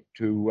avoid it,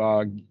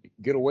 to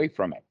get away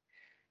from it,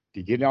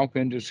 to get off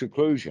into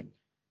seclusion,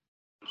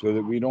 so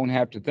that we don't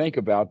have to think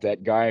about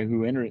that guy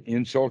who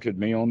insulted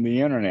me on the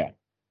internet.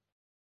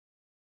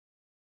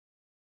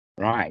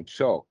 Right.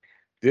 So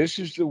this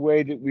is the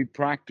way that we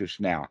practice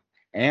now.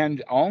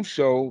 And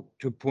also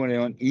to point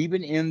out,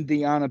 even in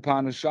the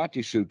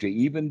Anapanasati Sutta,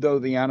 even though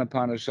the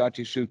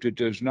Anapanasati Sutta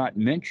does not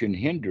mention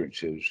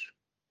hindrances,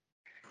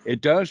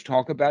 it does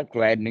talk about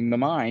gladdening the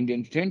mind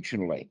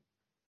intentionally.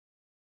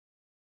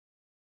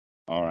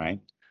 All right.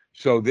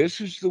 So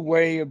this is the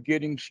way of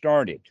getting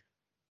started.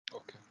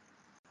 Okay.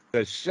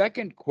 The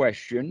second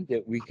question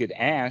that we could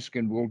ask,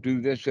 and we'll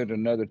do this at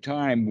another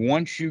time,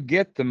 once you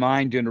get the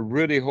mind in a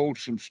really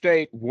wholesome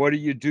state, what do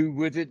you do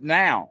with it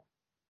now?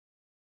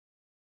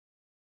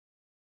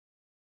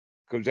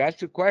 Because that's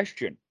the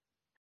question.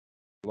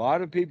 A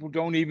lot of people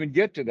don't even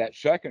get to that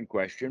second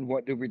question.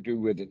 What do we do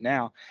with it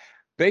now?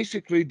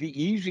 Basically, the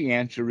easy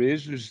answer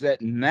is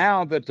that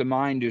now that the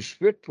mind is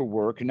fit for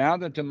work, now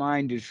that the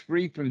mind is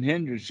free from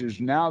hindrances,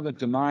 now that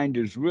the mind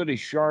is really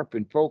sharp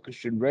and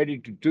focused and ready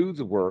to do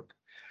the work,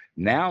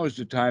 now is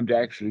the time to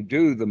actually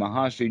do the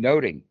Mahasi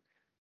noting.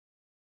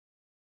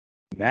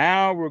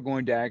 Now we're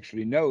going to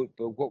actually note,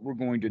 but what we're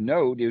going to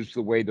note is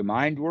the way the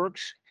mind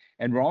works,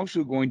 and we're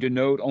also going to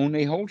note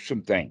only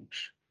wholesome things.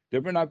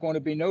 Then we're not going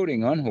to be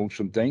noting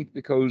unwholesome things,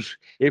 because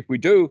if we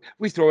do,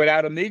 we throw it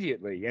out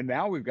immediately, and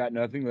now we've got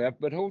nothing left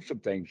but wholesome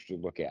things to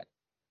look at.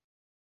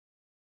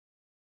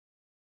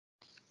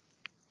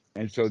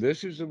 And so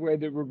this is the way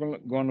that we're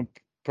going to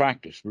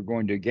practice. We're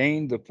going to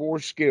gain the four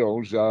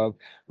skills of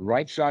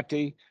right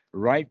sati,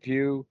 right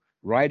view,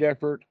 right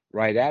effort,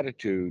 right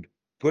attitude,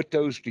 put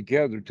those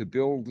together to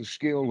build the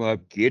skill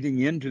of getting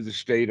into the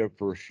state of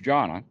first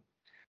jhana,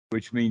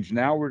 which means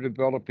now we're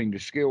developing the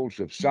skills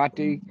of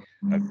sati,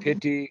 of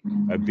piti,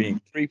 of being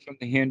free from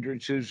the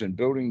hindrances, and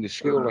building the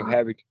skill of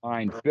having the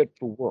mind fit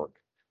for work,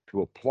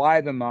 to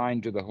apply the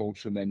mind to the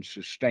wholesome and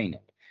sustain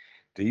it.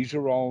 These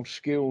are all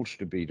skills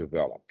to be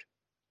developed.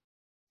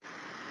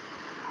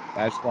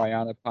 That's why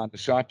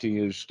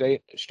Anapanasati is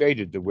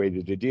stated the way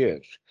that it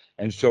is.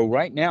 And so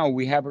right now,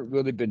 we haven't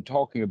really been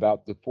talking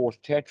about the fourth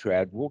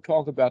tetrad. We'll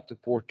talk about the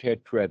fourth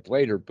tetrad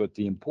later, but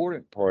the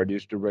important part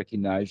is to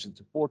recognize that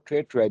the fourth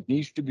tetrad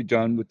needs to be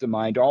done with the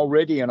mind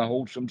already in a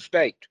wholesome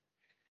state.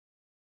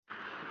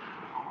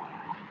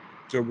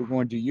 So we're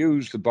going to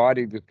use the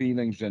body, the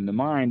feelings, and the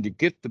mind to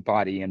get the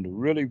body in a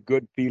really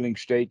good feeling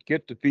state,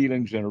 get the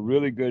feelings in a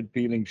really good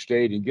feeling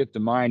state, and get the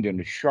mind in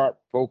a sharp,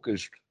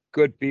 focused,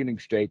 good feeling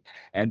state.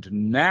 And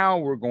now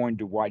we're going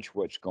to watch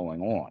what's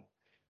going on.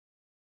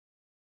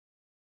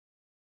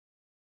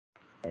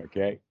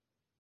 Okay.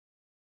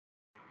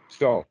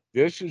 So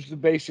this is the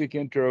basic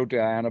intro to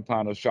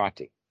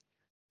Anapanasati.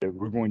 That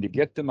we're going to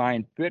get the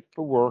mind fit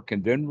for work,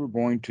 and then we're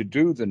going to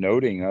do the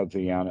noting of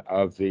the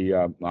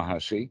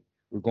Mahasi.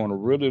 We're going to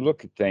really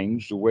look at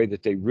things the way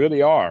that they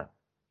really are.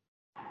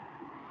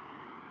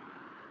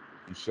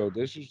 And so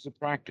this is the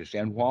practice.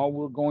 And while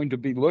we're going to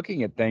be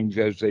looking at things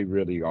as they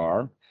really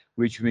are,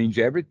 which means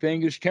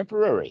everything is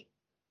temporary,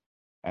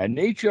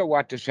 anicca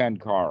vata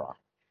sankhara.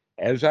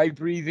 As I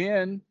breathe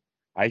in,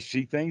 I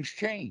see things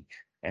change.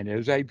 And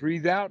as I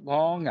breathe out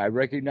long, I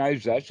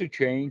recognize that's a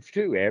change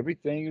too.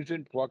 Everything is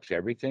in flux,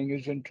 everything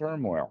is in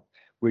turmoil,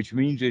 which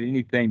means that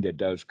anything that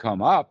does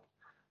come up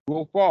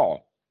will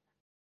fall.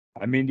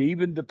 I mean,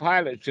 even the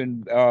pilots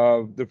in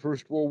the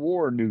First World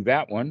War knew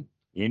that one.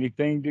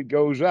 Anything that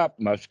goes up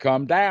must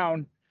come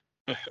down.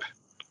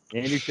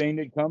 Anything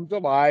that comes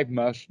alive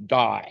must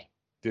die.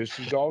 This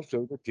is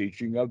also the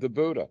teaching of the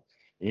Buddha.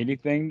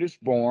 Anything that's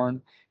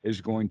born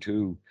is going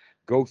to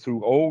go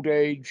through old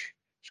age,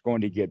 it's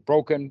going to get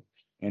broken,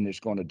 and it's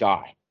going to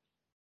die.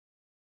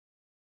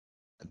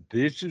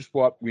 This is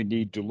what we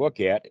need to look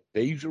at.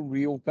 These are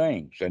real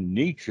things. And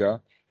Nietzsche,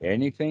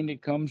 anything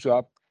that comes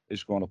up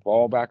is going to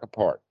fall back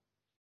apart.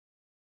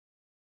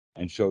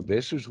 And so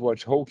this is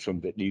what's wholesome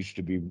that needs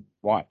to be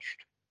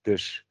watched.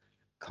 This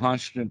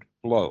constant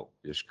flow,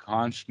 this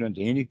constant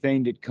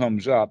anything that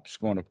comes up is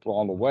going to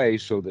fall away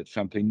so that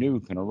something new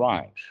can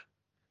arise.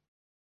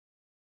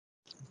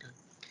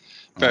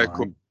 All Very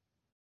cool.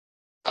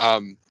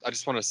 right. I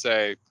just want to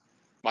say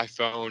my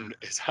phone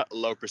is at a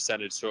low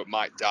percentage, so it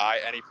might die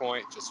at any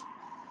point.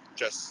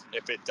 Just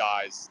if it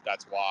dies,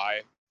 that's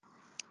why.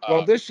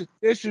 Well, this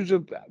is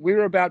a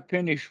we're about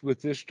finished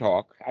with this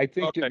talk. I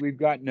think that Okay, we've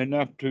gotten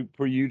enough to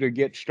for you to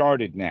get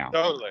started now.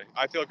 totally.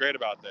 I feel great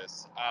about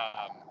this.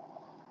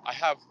 I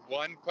have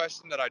one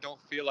question that I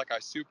don't feel like I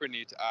super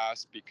need to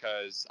ask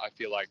because I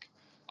feel like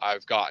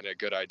I've gotten a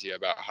good idea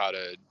about how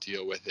to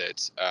deal with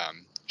it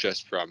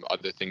just from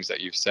other things that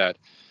you've said.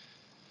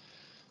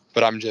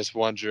 But I'm just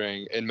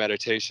wondering, in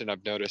meditation,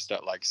 I've noticed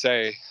that, like,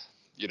 say,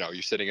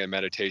 you're sitting in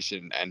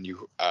meditation and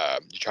you're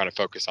trying to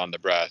focus on the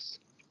breath,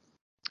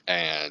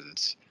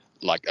 and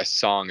like a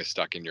song is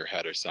stuck in your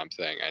head or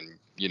something, and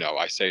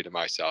I say to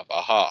myself,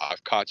 "Aha,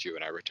 I've caught you,"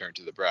 and I return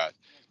to the breath.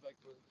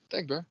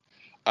 Thanks, bro.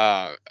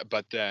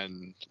 But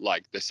then,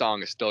 like, the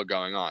song is still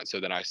going on, so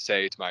then I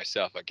say to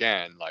myself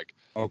again, like,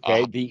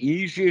 Okay. "Aha." The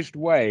easiest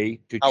way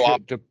How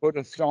often? to put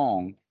a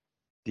song,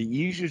 the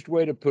easiest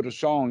way to put a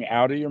song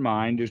out of your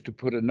mind is to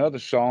put another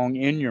song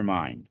in your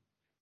mind.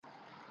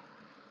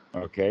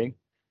 Okay.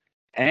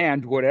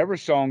 And whatever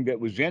song that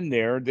was in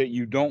there that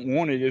you don't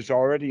want it is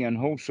already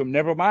unwholesome.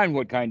 Never mind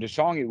what kind of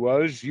song it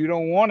was, you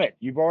don't want it.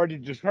 You've already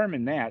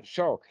determined that.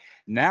 So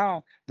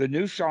now the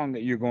new song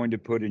that you're going to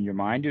put in your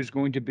mind is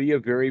going to be a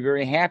very,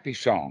 very happy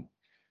song.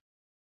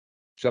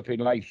 Something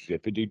like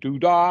zippity doo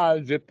dah,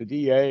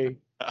 zippity a,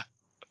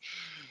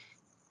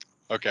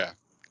 Okay,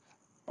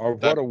 or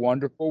that what a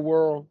wonderful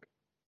world.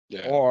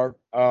 yeah. Or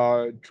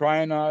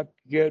try not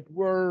to get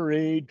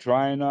worried,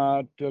 try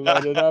not to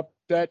let it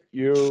upset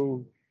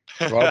you.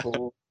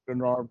 Trouble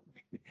and our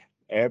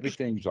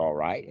everything's all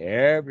right.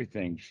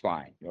 Everything's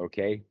fine.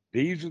 Okay.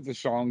 These are the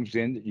songs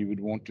then that you would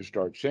want to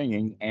start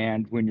singing.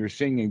 And when you're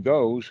singing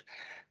those,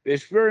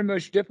 it's very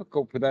much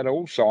difficult for that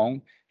old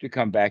song to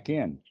come back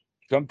in.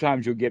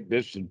 Sometimes you'll get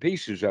bits and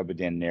pieces of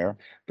it in there,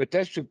 but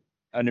that's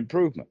an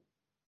improvement.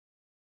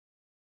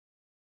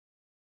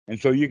 And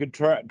so you could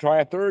try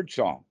a third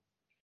song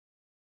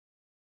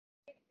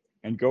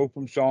and go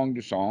from song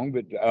to song.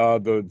 But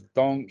the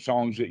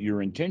songs that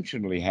you're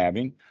intentionally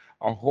having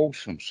are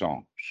wholesome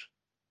songs.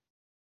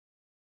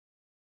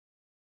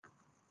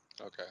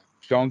 Okay.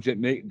 Songs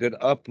that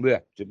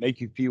uplift, that make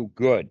you feel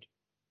good.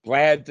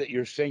 Glad that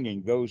you're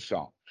singing those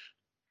songs.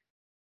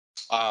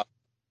 Uh,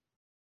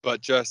 but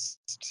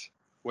just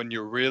when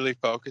you're really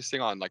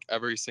focusing on like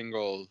every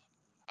single,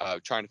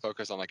 trying to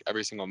focus on like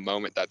every single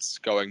moment that's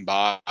going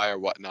by or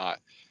whatnot,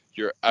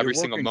 you're You're every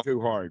single working moment. too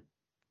hard.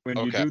 When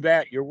you Okay. do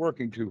that, you're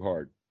working too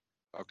hard.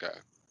 Okay.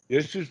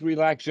 This is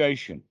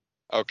relaxation.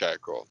 Okay.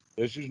 Cool.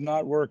 This is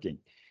not working.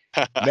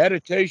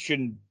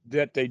 Meditation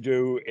that they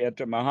do at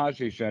the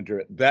Mahasi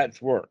Center,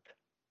 that's work.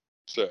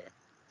 Sure.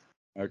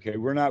 Okay,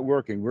 we're not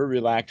working, we're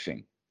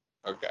relaxing.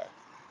 Okay.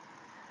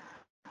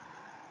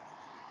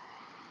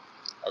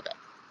 Okay.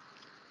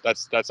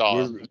 That's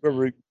all.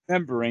 We're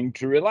remembering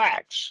to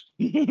relax.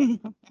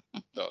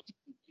 So,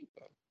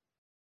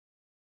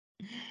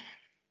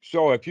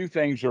 So a few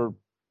things are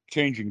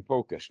changing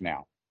focus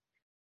now.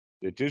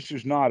 That this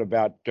is not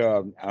about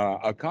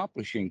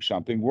accomplishing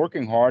something,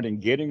 working hard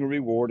and getting a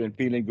reward and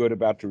feeling good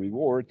about the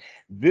reward.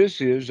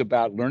 This is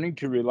about learning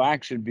to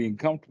relax and being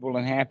comfortable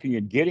and happy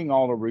and getting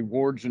all the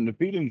rewards and the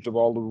feelings of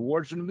all the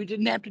rewards. And we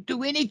didn't have to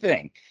do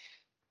anything,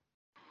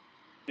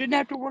 didn't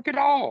have to work at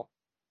all.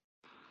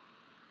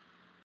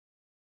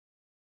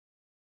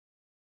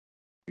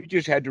 You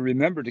just had to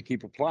remember to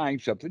keep applying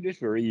something that's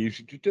very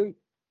easy to do.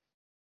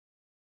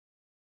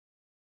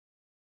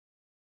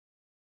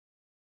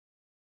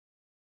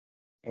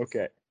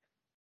 Okay.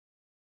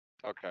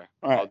 okay.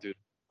 All I'll right. do.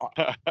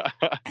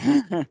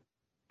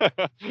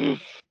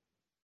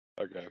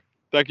 Okay.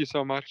 Thank you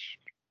so much.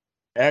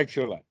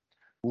 Excellent.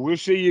 We'll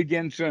see you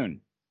again soon.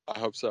 I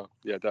hope so.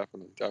 Yeah,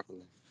 definitely.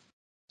 Definitely.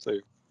 See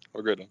you. Have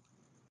a great day.